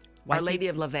at Our Lady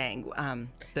of Lavang.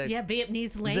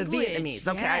 Vietnamese language. The Vietnamese.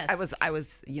 Okay, yes. I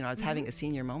was having a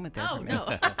senior moment there. Oh, for a minute.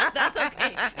 no, that's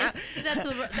okay.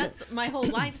 That's my whole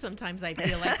life sometimes, I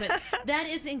feel like. But that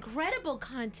is incredible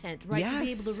content, right? To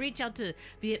be able to reach out to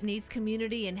Vietnamese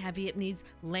community and have Vietnamese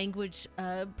language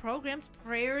programs,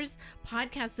 prayers,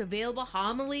 podcasts available,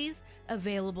 homilies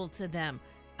available to them.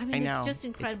 I mean, it's just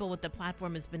incredible what the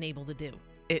platform has been able to do.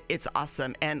 It's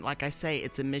awesome. And like I say,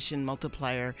 it's a mission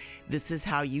multiplier. This is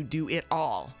how you do it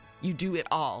all. You do it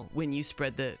all when you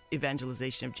spread the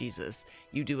evangelization of Jesus.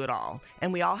 You do it all.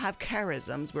 And we all have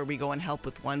charisms where we go and help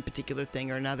with one particular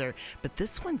thing or another. But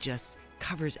this one just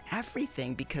covers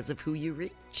everything because of who you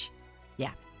reach.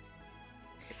 Yeah.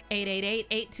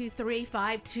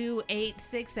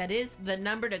 888-823-5286. That is the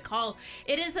number to call.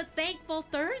 It is a Thankful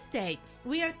Thursday.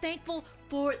 We are thankful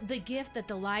for the gift that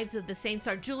the lives of the saints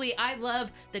are. Julie, I love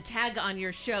the tag on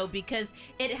your show because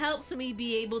it helps me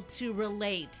be able to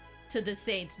relate to the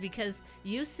saints, because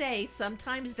you say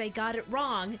sometimes they got it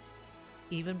wrong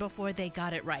even before they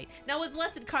got it right. Now with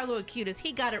Blessed Carlo Acutis,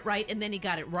 he got it right and then he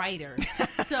got it righter.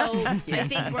 So I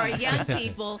think for our young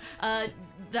people,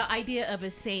 the idea of a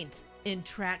saint in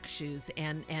track shoes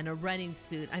and a running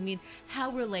suit, I mean, how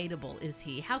relatable is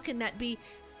he? How can that be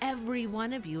every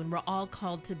one of you? And we're all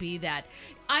called to be that.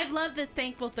 I love the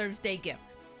Thankful Thursday gift.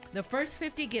 The first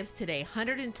 50 gifts today,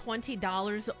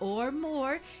 $120 or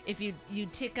more. If you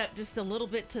tick up just a little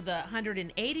bit to the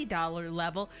 $180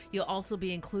 level, you'll also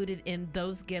be included in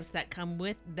those gifts that come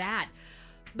with that.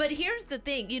 But here's the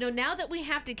thing, now that we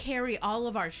have to carry all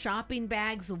of our shopping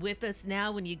bags with us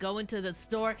now when you go into the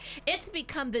store, it's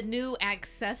become the new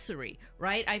accessory,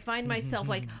 right? I find myself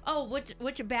like, oh,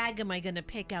 which bag am I going to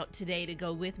pick out today to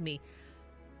go with me?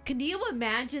 Can you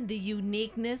imagine the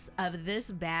uniqueness of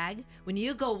this bag when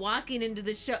you go walking into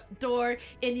the store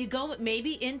and you go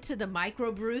maybe into the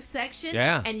microbrew section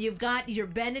and you've got your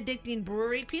Benedictine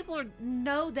brewery? People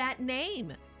know that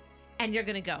name. And you're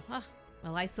going to go, oh,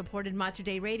 well, I supported Mater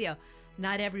Dei Radio.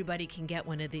 Not everybody can get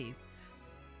one of these.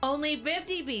 Only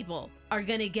 50 people are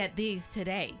going to get these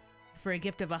today for a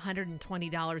gift of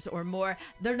 $120 or more.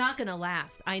 They're not going to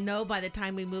last. I know by the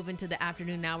time we move into the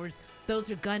afternoon hours,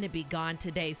 those are going to be gone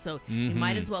today. So you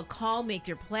might as well call, make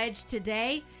your pledge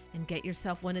today, and get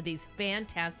yourself one of these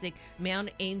fantastic Mount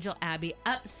Angel Abbey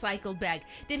upcycled bag.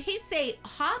 Did he say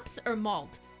hops or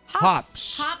malt?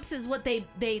 Hops. Hops is what the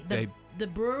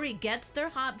brewery gets their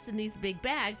hops in these big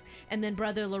bags, and then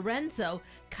Brother Lorenzo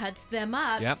cuts them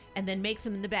up and then makes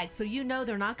them in the bag. So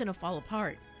they're not going to fall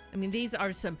apart. I mean, these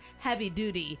are some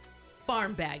heavy-duty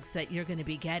farm bags that you're going to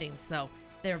be getting. So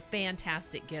they're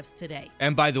fantastic gifts today.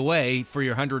 And by the way, for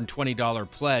your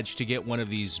 $120 pledge to get one of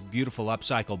these beautiful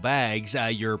upcycle bags,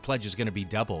 your pledge is going to be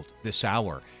doubled this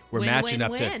hour. We're matching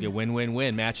up to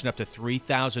win-win-win, matching up to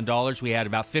 $3,000. We had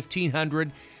about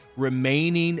 $1,500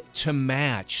 remaining to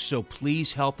match. So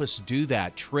please help us do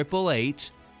that.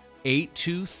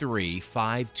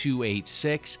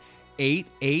 888-823-5286.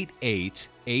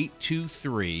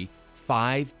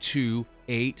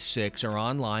 888-823-5286 or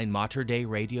online,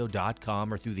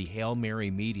 materdeiradio.com, or through the Hail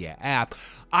Mary Media app.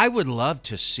 I would love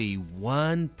to see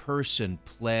one person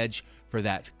pledge for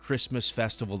that Christmas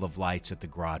Festival of Lights at the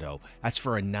Grotto. That's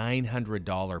for a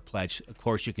 $900 pledge. Of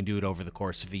course, you can do it over the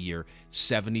course of a year,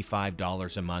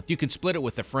 $75 a month. You can split it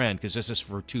with a friend because this is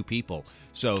for two people.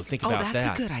 So think about that. Oh,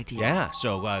 that's a good idea. Yeah,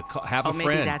 so have a friend.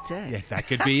 Maybe that's it. Yeah, that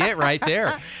could be it right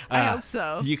there. I hope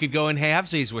so. You could go in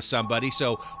halvesies with somebody.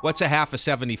 So what's a half of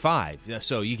 75?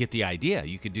 So you get the idea.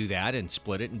 You could do that and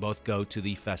split it and both go to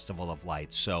the Festival of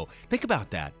Lights. So think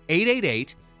about that.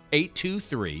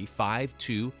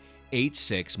 888-823-5286,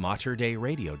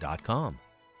 materdeiradio.com.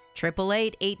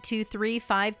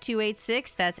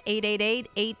 888-823-5286. That's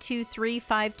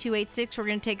 888-823-5286. We're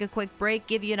going to take a quick break,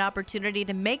 give you an opportunity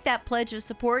to make that pledge of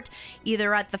support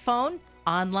either at the phone,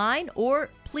 online, or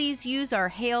please use our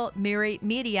Hail Mary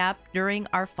Media app during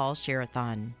our Fall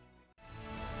Share-a-thon.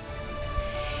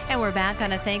 And we're back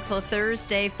on a Thankful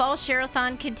Thursday. Fall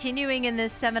Share-a-thon continuing in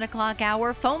this 7 o'clock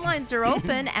hour. Phone lines are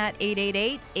open at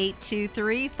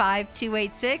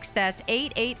 888-823-5286. That's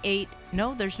 888.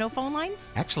 No, there's no phone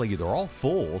lines? Actually, they're all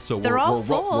full. So They're all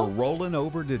full. We're rolling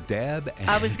over to Deb.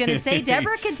 I was going to say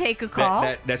Deborah can take a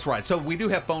call. That's right. So we do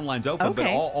have phone lines open, but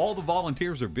Okay. all the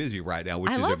volunteers are busy right now,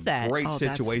 which I is love a that. great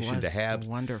situation to have.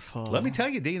 Wonderful. Let me tell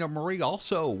you, Dina Marie,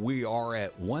 also, we are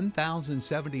at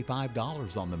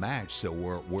 $1,075 on the match. So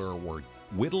we're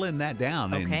whittling that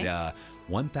down. Okay. And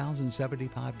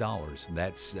 $1,075.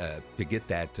 That's to get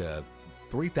that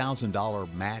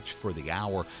 $3,000 match for the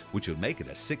hour, which would make it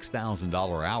a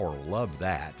 $6,000 hour. Love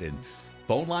that. And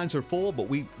phone lines are full, but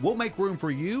we'll make room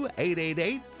for you.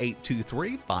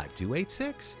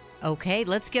 888-823-5286. Okay,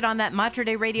 let's get on that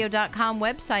materdeiradio.com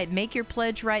website. Make your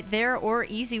pledge right there, or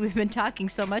easy. We've been talking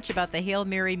so much about the Hail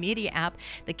Mary Media app.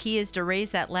 The key is to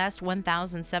raise that last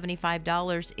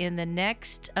 $1,075 in the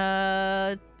next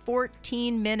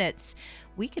 14 minutes.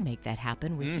 We can make that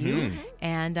happen with you.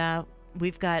 And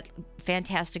we've got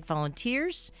fantastic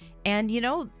volunteers. And,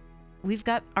 we've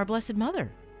got our Blessed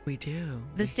Mother. We do.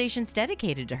 The station's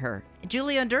dedicated to her.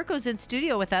 Julie Onderko's in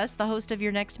studio with us, the host of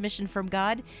Your Next Mission from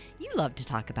God. You love to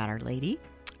talk about Our Lady.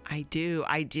 I do.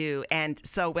 And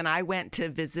so when I went to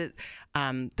visit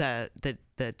the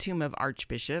tomb of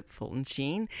Archbishop Fulton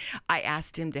Sheen, I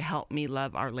asked him to help me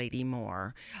love Our Lady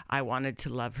more. I wanted to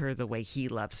love her the way he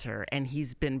loves her. And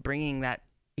he's been bringing that.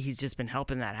 He's just been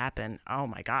helping that happen. Oh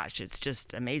my gosh, it's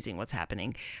just amazing what's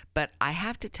happening. But I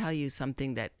have to tell you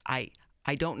something that I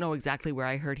don't know exactly where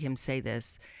I heard him say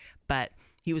this, but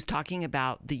he was talking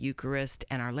about the Eucharist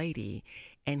and Our Lady,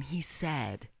 and he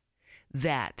said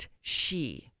that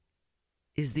she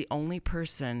is the only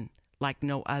person like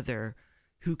no other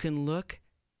who can look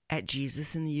at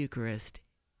Jesus in the Eucharist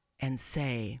and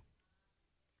say,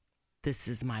 this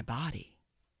is my body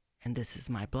and this is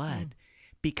my blood,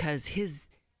 because his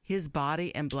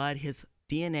body and blood, his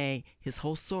DNA, his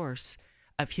whole source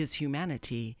of his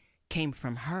humanity came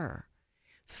from her.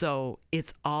 So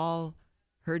it's all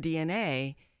her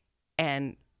DNA,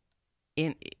 and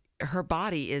in her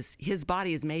body is, his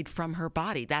body is made from her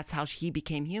body. That's how he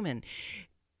became human.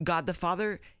 God the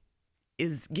Father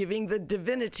is giving the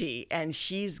divinity, and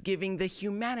she's giving the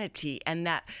humanity, and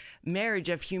that marriage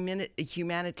of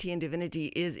humanity and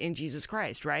divinity is in Jesus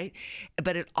Christ, right?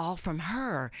 But it all from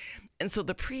her. And so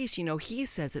the priest, he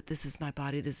says it, this is my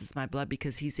body, this is my blood,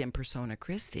 because he's in persona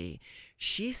Christi.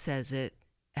 She says it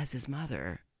as his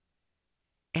mother.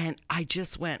 And I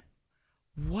just went,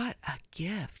 what a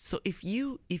gift. So if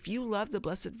you love the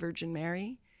Blessed Virgin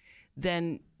Mary,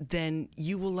 then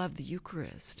you will love the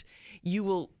Eucharist. You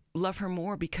will love her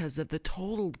more because of the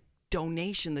total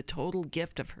donation, the total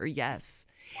gift of her yes.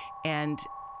 And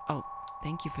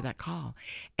thank you for that call.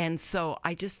 And so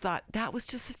I just thought that was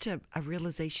just such a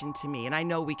realization to me. And I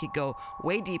know we could go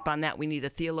way deep on that. We need a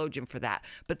theologian for that.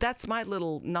 But that's my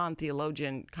little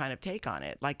non-theologian kind of take on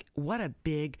it. Like, what a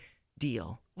big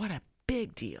deal. What a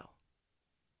big deal.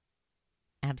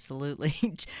 Absolutely.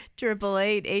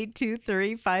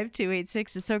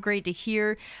 888-823-5286. It's so great to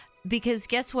hear, because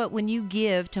guess what? When you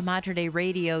give to Mater Dei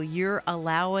Radio, you're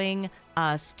allowing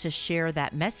us to share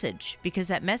that message, because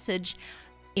that message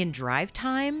in drive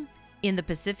time in the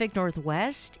Pacific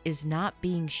Northwest is not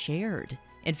being shared.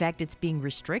 In fact, it's being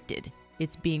restricted.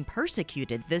 It's being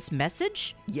persecuted. This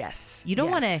message? Yes. You don't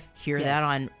want to hear Yes. that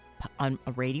on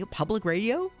a radio, public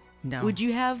radio? No. Would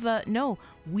you have, no,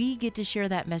 we get to share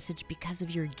that message because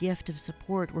of your gift of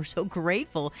support. We're so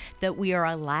grateful that we are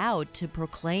allowed to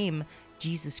proclaim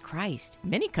Jesus Christ.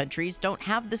 Many countries don't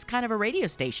have this kind of a radio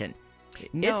station.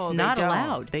 No, it's not they don't.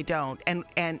 allowed. They don't.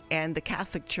 And the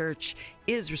Catholic Church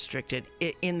is restricted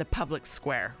in the public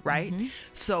square, right? Mm-hmm.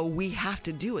 So we have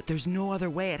to do it. There's no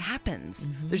other way it happens.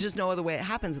 Mm-hmm. There's just no other way it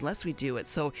happens unless we do it.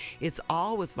 So it's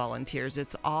all with volunteers.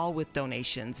 It's all with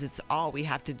donations. It's all, we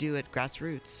have to do it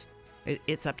grassroots.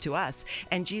 It's up to us.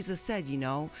 And Jesus said,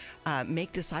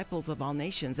 make disciples of all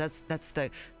nations. That's the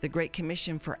Great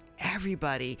Commission for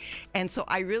everybody. And so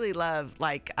I really love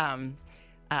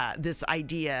this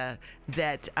idea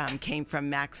that came from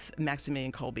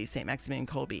Maximilian Kolbe, St. Maximilian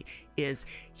Kolbe, is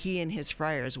he and his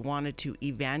friars wanted to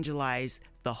evangelize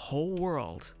the whole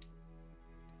world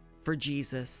for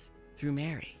Jesus through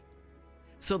Mary.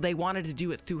 So they wanted to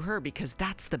do it through her because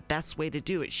that's the best way to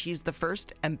do it. She's the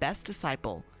first and best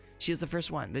disciple. She was the first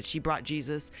one that she brought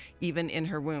Jesus, even in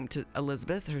her womb, to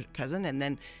Elizabeth, her cousin, and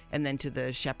then to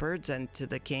the shepherds and to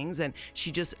the kings. And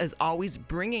she just is always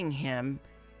bringing him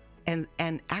and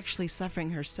actually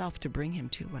suffering herself to bring him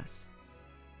to us.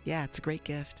 Yeah, it's a great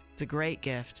gift. It's a great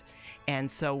gift. And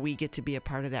so we get to be a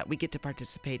part of that. We get to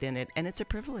participate in it, and it's a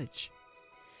privilege.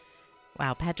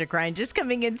 Wow, Patrick Ryan just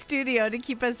coming in studio to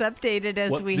keep us updated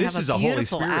as we this have is a a Holy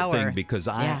beautiful Spirit hour. thing, because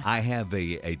Yeah. I have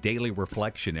a daily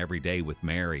reflection every day with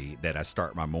Mary that I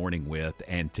start my morning with,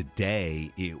 and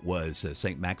today it was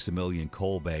St. Maximilian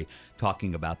Kolbe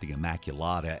talking about the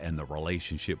Immaculata and the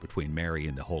relationship between Mary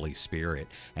and the Holy Spirit,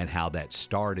 and how that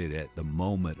started at the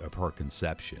moment of her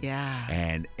conception. Yeah.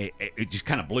 And it just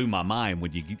kind of blew my mind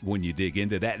when you dig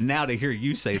into that. And now to hear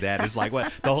you say that, it's like,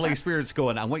 what the Holy Spirit's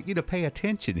going, I want you to pay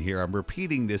attention here. I'm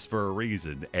repeating this for a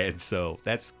reason. And so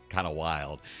that's kind of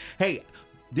wild. Hey,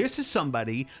 this is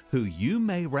somebody who you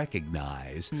may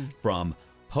recognize from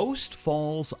Post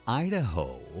Falls,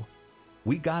 Idaho.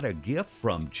 We got a gift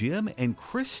from Jim and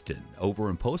Kristen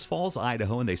over in Post Falls,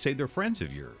 Idaho, and they say they're friends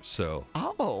of yours. So,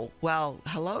 Oh, well,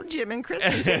 hello, Jim and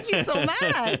Kristen. Thank you so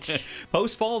much.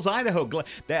 Post Falls, Idaho.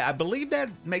 I believe that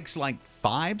makes like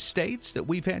 5 states that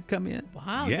we've had come in.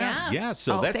 Wow, Yeah.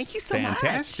 So Oh, that's thank you so much.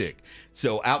 fantastic.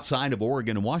 So outside of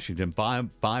Oregon and Washington,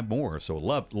 five more. So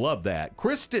love that.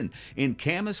 Kristen in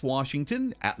Camas,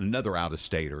 Washington, another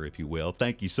out-of-stater, if you will.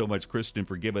 Thank you so much, Kristen,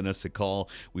 for giving us a call.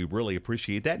 We really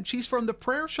appreciate that. And she's from the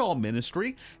Prayer Shawl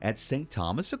Ministry at St.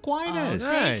 Thomas Aquinas. Oh,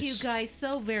 Thank you Nice. guys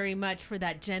so very much for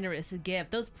that generous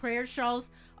gift. Those prayer shawls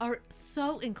are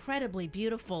so incredibly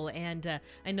beautiful, and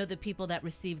I know the people that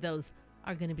receive those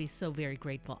are going to be so very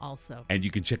grateful also. And you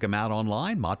can check them out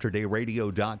online,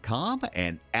 materdeiradio.com.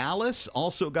 And Alice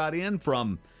also got in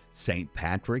from St.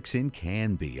 Patrick's in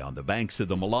Canby on the banks of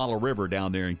the Malala River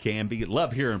down there in Canby.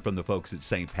 Love hearing from the folks at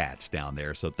St. Pat's down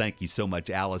there. So thank you so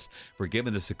much, Alice, for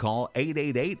giving us a call.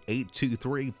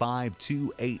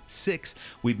 888-823-5286.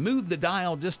 We've moved the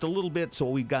dial just a little bit, so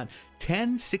we've got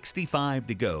 1065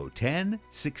 to go.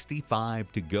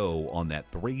 1065 to go on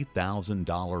that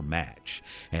 $3,000 match.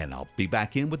 And I'll be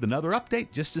back in with another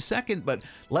update just a second, but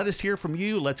let us hear from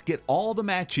you. Let's get all the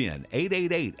match in.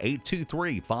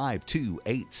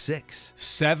 888-823-5286.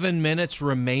 7 minutes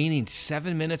remaining.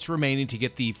 7 minutes remaining to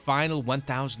get the final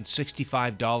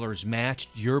 $1,065 matched.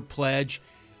 Your pledge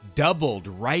doubled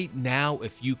right now.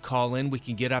 If you call in, we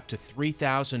can get up to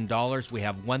 $3,000. We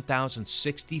have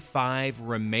 $1,065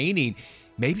 remaining.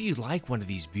 Maybe you'd like one of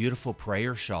these beautiful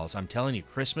prayer shawls. I'm telling you,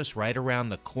 Christmas right around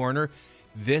the corner.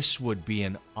 This would be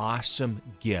an awesome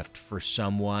gift for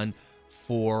someone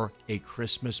for a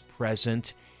Christmas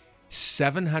present.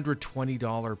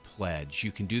 $720 pledge.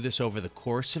 You can do this over the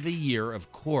course of a year,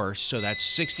 of course, so that's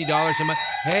 $60 a month.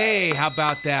 Hey, how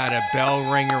about that? A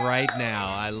bell ringer right now.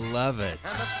 I love it.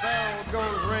 And the bell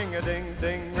goes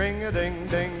ring-a-ding-ding,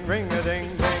 ring-a-ding-ding,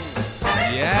 ring-a-ding-ding.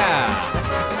 Yeah.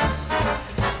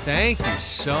 Thank you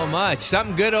so much.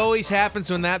 Something good always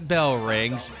happens when that bell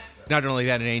rings. Not only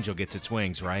that, an angel gets its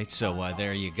wings, right? So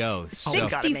there you go.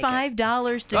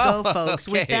 $65 to go, folks.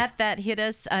 Okay. With that hit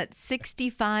us at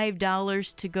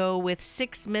 $65 to go with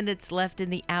 6 minutes left in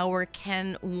the hour.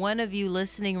 Can one of you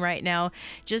listening right now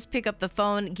just pick up the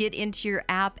phone, get into your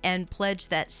app, and pledge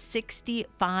that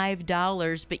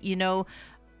 $65? But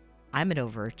I'm an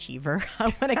overachiever.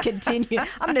 I want to continue.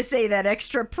 I'm going to say that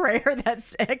extra prayer,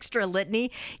 that's extra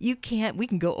litany. We can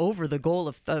go over the goal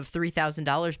of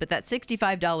 $3,000, but that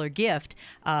 $65 gift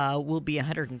will be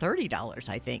 $130,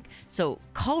 I think. So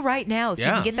call right now if you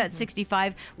can get that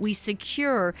 $65. We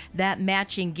secure that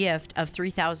matching gift of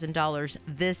 $3,000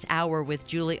 this hour with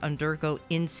Julie Onderko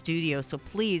in studio. So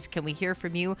please, can we hear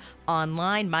from you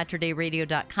online,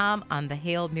 materdairadio.com, on the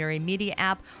Hail Mary Media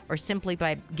app, or simply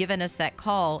by giving us that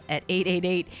call at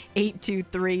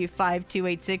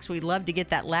 888-823-5286. We'd love to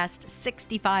get that last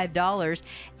 $65,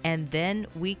 and then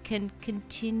we can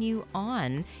continue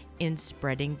on in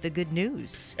spreading the good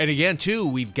news. And again, too,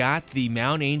 we've got the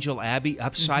Mount Angel Abbey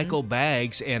upcycle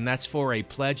bags, and that's for a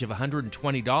pledge of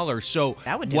 $120. So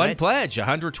that would do one it. pledge,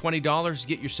 $120,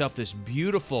 get yourself this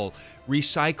beautiful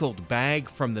recycled bag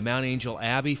from the Mount Angel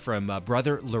Abbey from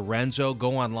Brother Lorenzo.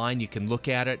 Go online. You can look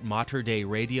at it,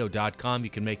 materdairadio.com.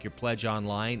 You can make your pledge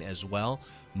online as well,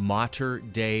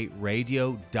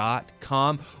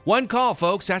 materdairadio.com. One call,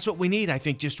 folks. That's what we need. I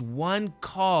think just one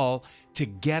call to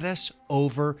get us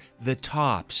over the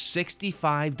top.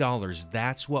 $65.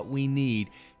 That's what we need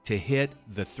to hit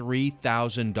the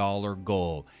 $3,000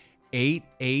 goal.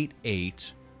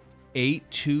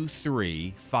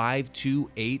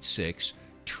 888-823-5286.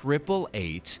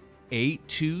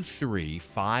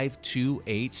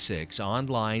 888-823-5286.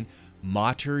 Online,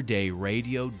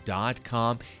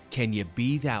 materdairadio.com. Can you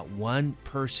be that one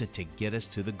person to get us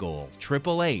to the goal?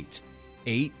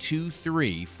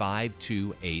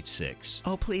 888-823-5286.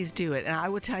 Oh, please do it. And I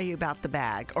will tell you about the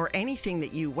bag or anything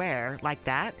that you wear like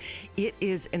that. It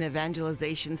is an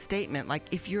evangelization statement.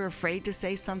 Like if you're afraid to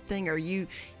say something or you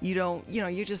don't,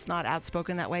 you're just not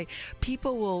outspoken that way,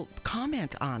 people will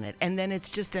comment on it. And then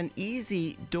it's just an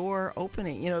easy door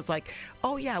opening. It's like,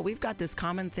 oh yeah, we've got this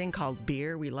common thing called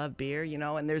beer. We love beer,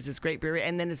 and there's this great beer.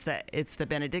 And then it's the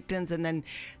Benedictines. And then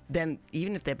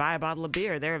even if they buy a bottle of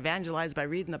beer, they're evangelized by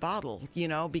reading the bottle,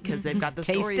 because they've got the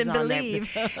Taste stories and on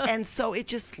believe. there. And so it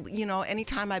just,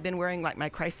 anytime I've been wearing like my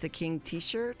Christ the King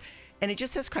t-shirt and it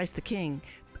just says Christ the King,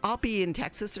 I'll be in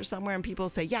Texas or somewhere and people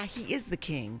say, yeah, he is the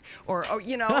king, or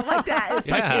like that. It's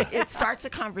like it starts a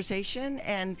conversation,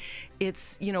 and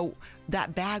it's,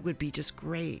 that bag would be just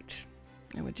great.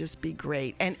 It would just be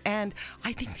great. And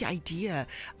I think the idea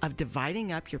of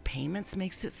dividing up your payments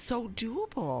makes it so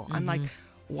doable. I'm like,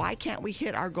 why can't we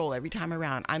hit our goal every time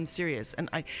around? I'm serious. And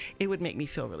it would make me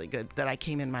feel really good that I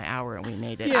came in my hour and we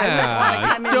made it. Yeah. I wouldn't want to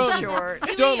come in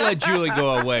short. Don't let Julie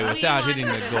go away without hitting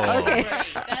the goal. Okay.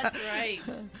 That's right.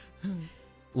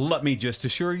 Let me just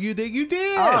assure you that you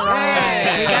did. All right.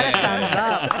 Hey. We got a thumbs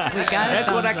up.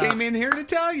 That's what I came in here to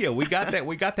tell you. We got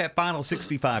that final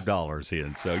 $65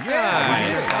 in. So yeah,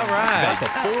 Nice. we All right. got the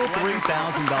full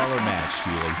 $3,000 match,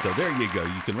 Julie. So there you go.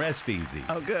 You can rest easy.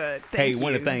 Oh, good. Hey, Thank you.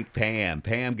 want to thank Pam.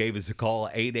 Pam gave us a call,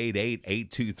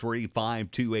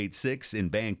 888-823-5286 in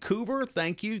Vancouver.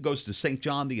 Thank you. Goes to St.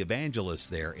 John the Evangelist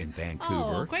there in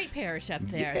Vancouver. Oh, great parish up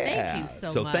there. Yeah. Thank you so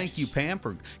much. So thank you, Pam,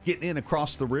 for getting in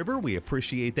across the river. We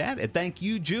appreciate that. And thank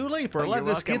you, Julie, for Oh, letting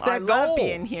you're us get welcome. that I goal. love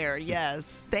being here.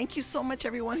 Yes. Thank you so much,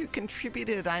 everyone who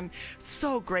contributed. I'm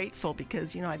so grateful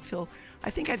because, I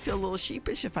think I'd feel a little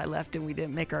sheepish if I left and we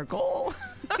didn't make our goal.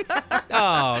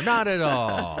 Oh, not at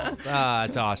all.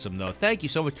 It's awesome, though. Thank you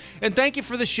so much. And thank you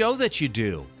for the show that you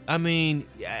do. I mean,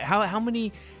 how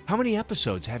many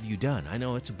episodes have you done? I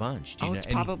know it's a bunch. Do you know? It's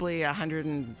probably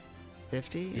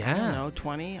 150. I don't know,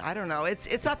 20. I don't know.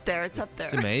 It's up there. It's up there.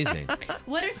 It's amazing.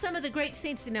 What are some of the great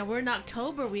saints? Now, we're in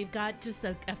October. We've got just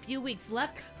a few weeks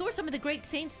left. Who are some of the great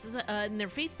saints and their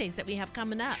feast days that we have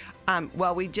coming up?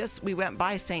 Well, we went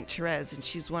by Saint Therese, and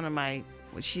she's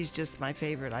she's just my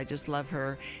favorite. I just love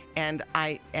her. And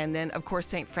then of course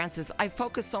Saint Francis. I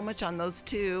focus so much on those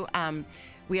two.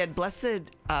 We had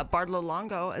Blessed Bartolo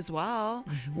Longo as well,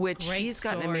 which Great he's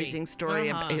got an story. amazing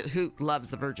story. Uh-huh. Who loves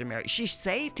the Virgin Mary. She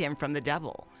saved him from the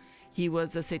devil. He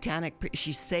was a satanic.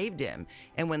 She saved him.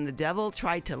 And when the devil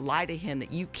tried to lie to him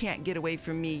that you can't get away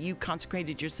from me, you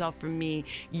consecrated yourself from me,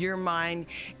 you're mine,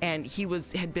 and he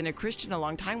had been a Christian a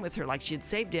long time with her, like she had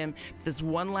saved him, this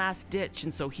one last ditch.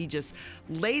 And so he just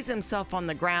lays himself on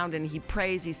the ground and he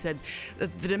prays. He said, the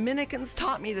Dominicans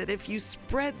taught me that if you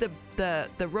spread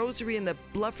the rosary and the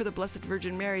love for the Blessed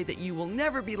Virgin Mary, that you will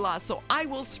never be lost. So I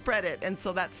will spread it. And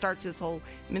so that starts his whole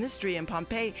ministry in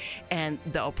Pompeii. And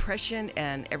the oppression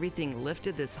and everything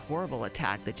lifted, this horrible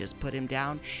attack that just put him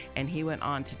down. And he went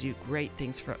on to do great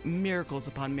things, for miracles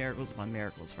upon miracles upon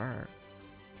miracles for her.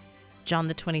 John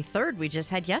the 23rd, we just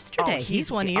had yesterday.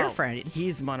 He's one of your friends.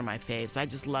 He's one of my faves. I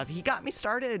just love. He got me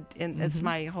started, and it's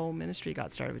my whole ministry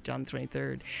got started with John the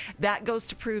 23rd. That goes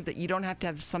to prove that you don't have to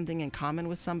have something in common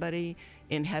with somebody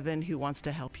in heaven who wants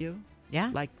to help you.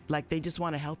 Yeah. Like they just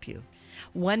want to help you.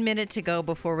 1 minute to go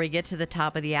before we get to the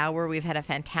top of the hour. We've had a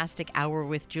fantastic hour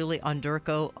with Julie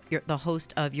Onderko, the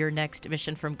host of Your Next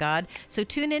Mission from God. So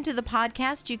tune into the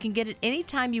podcast. You can get it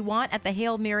anytime you want at the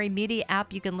Hail Mary Media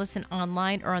app. You can listen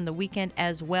online or on the weekend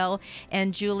as well.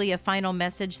 And Julie, a final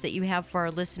message that you have for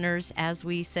our listeners as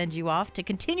we send you off to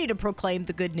continue to proclaim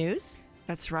the good news.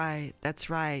 That's right. That's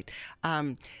right.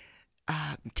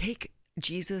 Take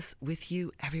Jesus with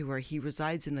you everywhere. He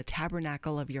resides in the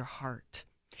tabernacle of your heart.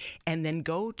 And then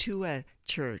go to a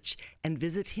church and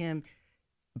visit him,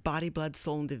 body, blood,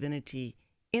 soul, and divinity,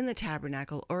 in the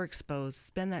tabernacle or exposed.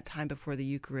 Spend that time before the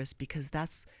Eucharist, because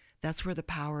that's where the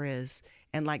power is.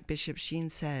 And like Bishop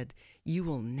Sheen said, you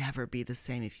will never be the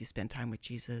same if you spend time with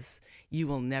Jesus. You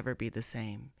will never be the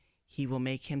same. He will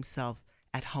make himself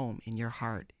at home in your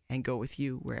heart and go with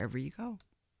you wherever you go.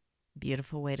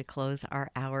 Beautiful way to close our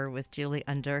hour with Julie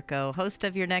Underko, host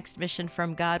of Your Next Mission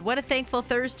from God. What a thankful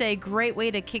Thursday. Great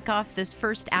way to kick off this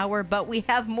first hour, but we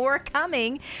have more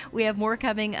coming.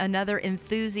 Another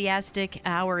enthusiastic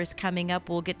hour is coming up.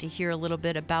 We'll get to hear a little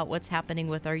bit about what's happening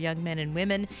with our young men and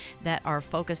women that are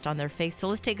focused on their faith. So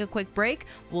let's take a quick break.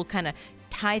 We'll kind of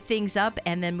tie things up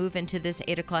and then move into this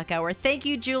 8 o'clock hour. Thank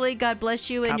you, Julie. God bless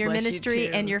you and God your bless you ministry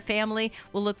too. and your family.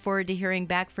 We'll look forward to hearing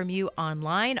back from you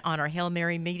online on our Hail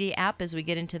Mary Media app as we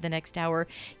get into the next hour.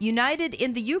 United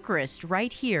in the Eucharist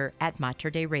right here at Mater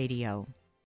Dei Radio.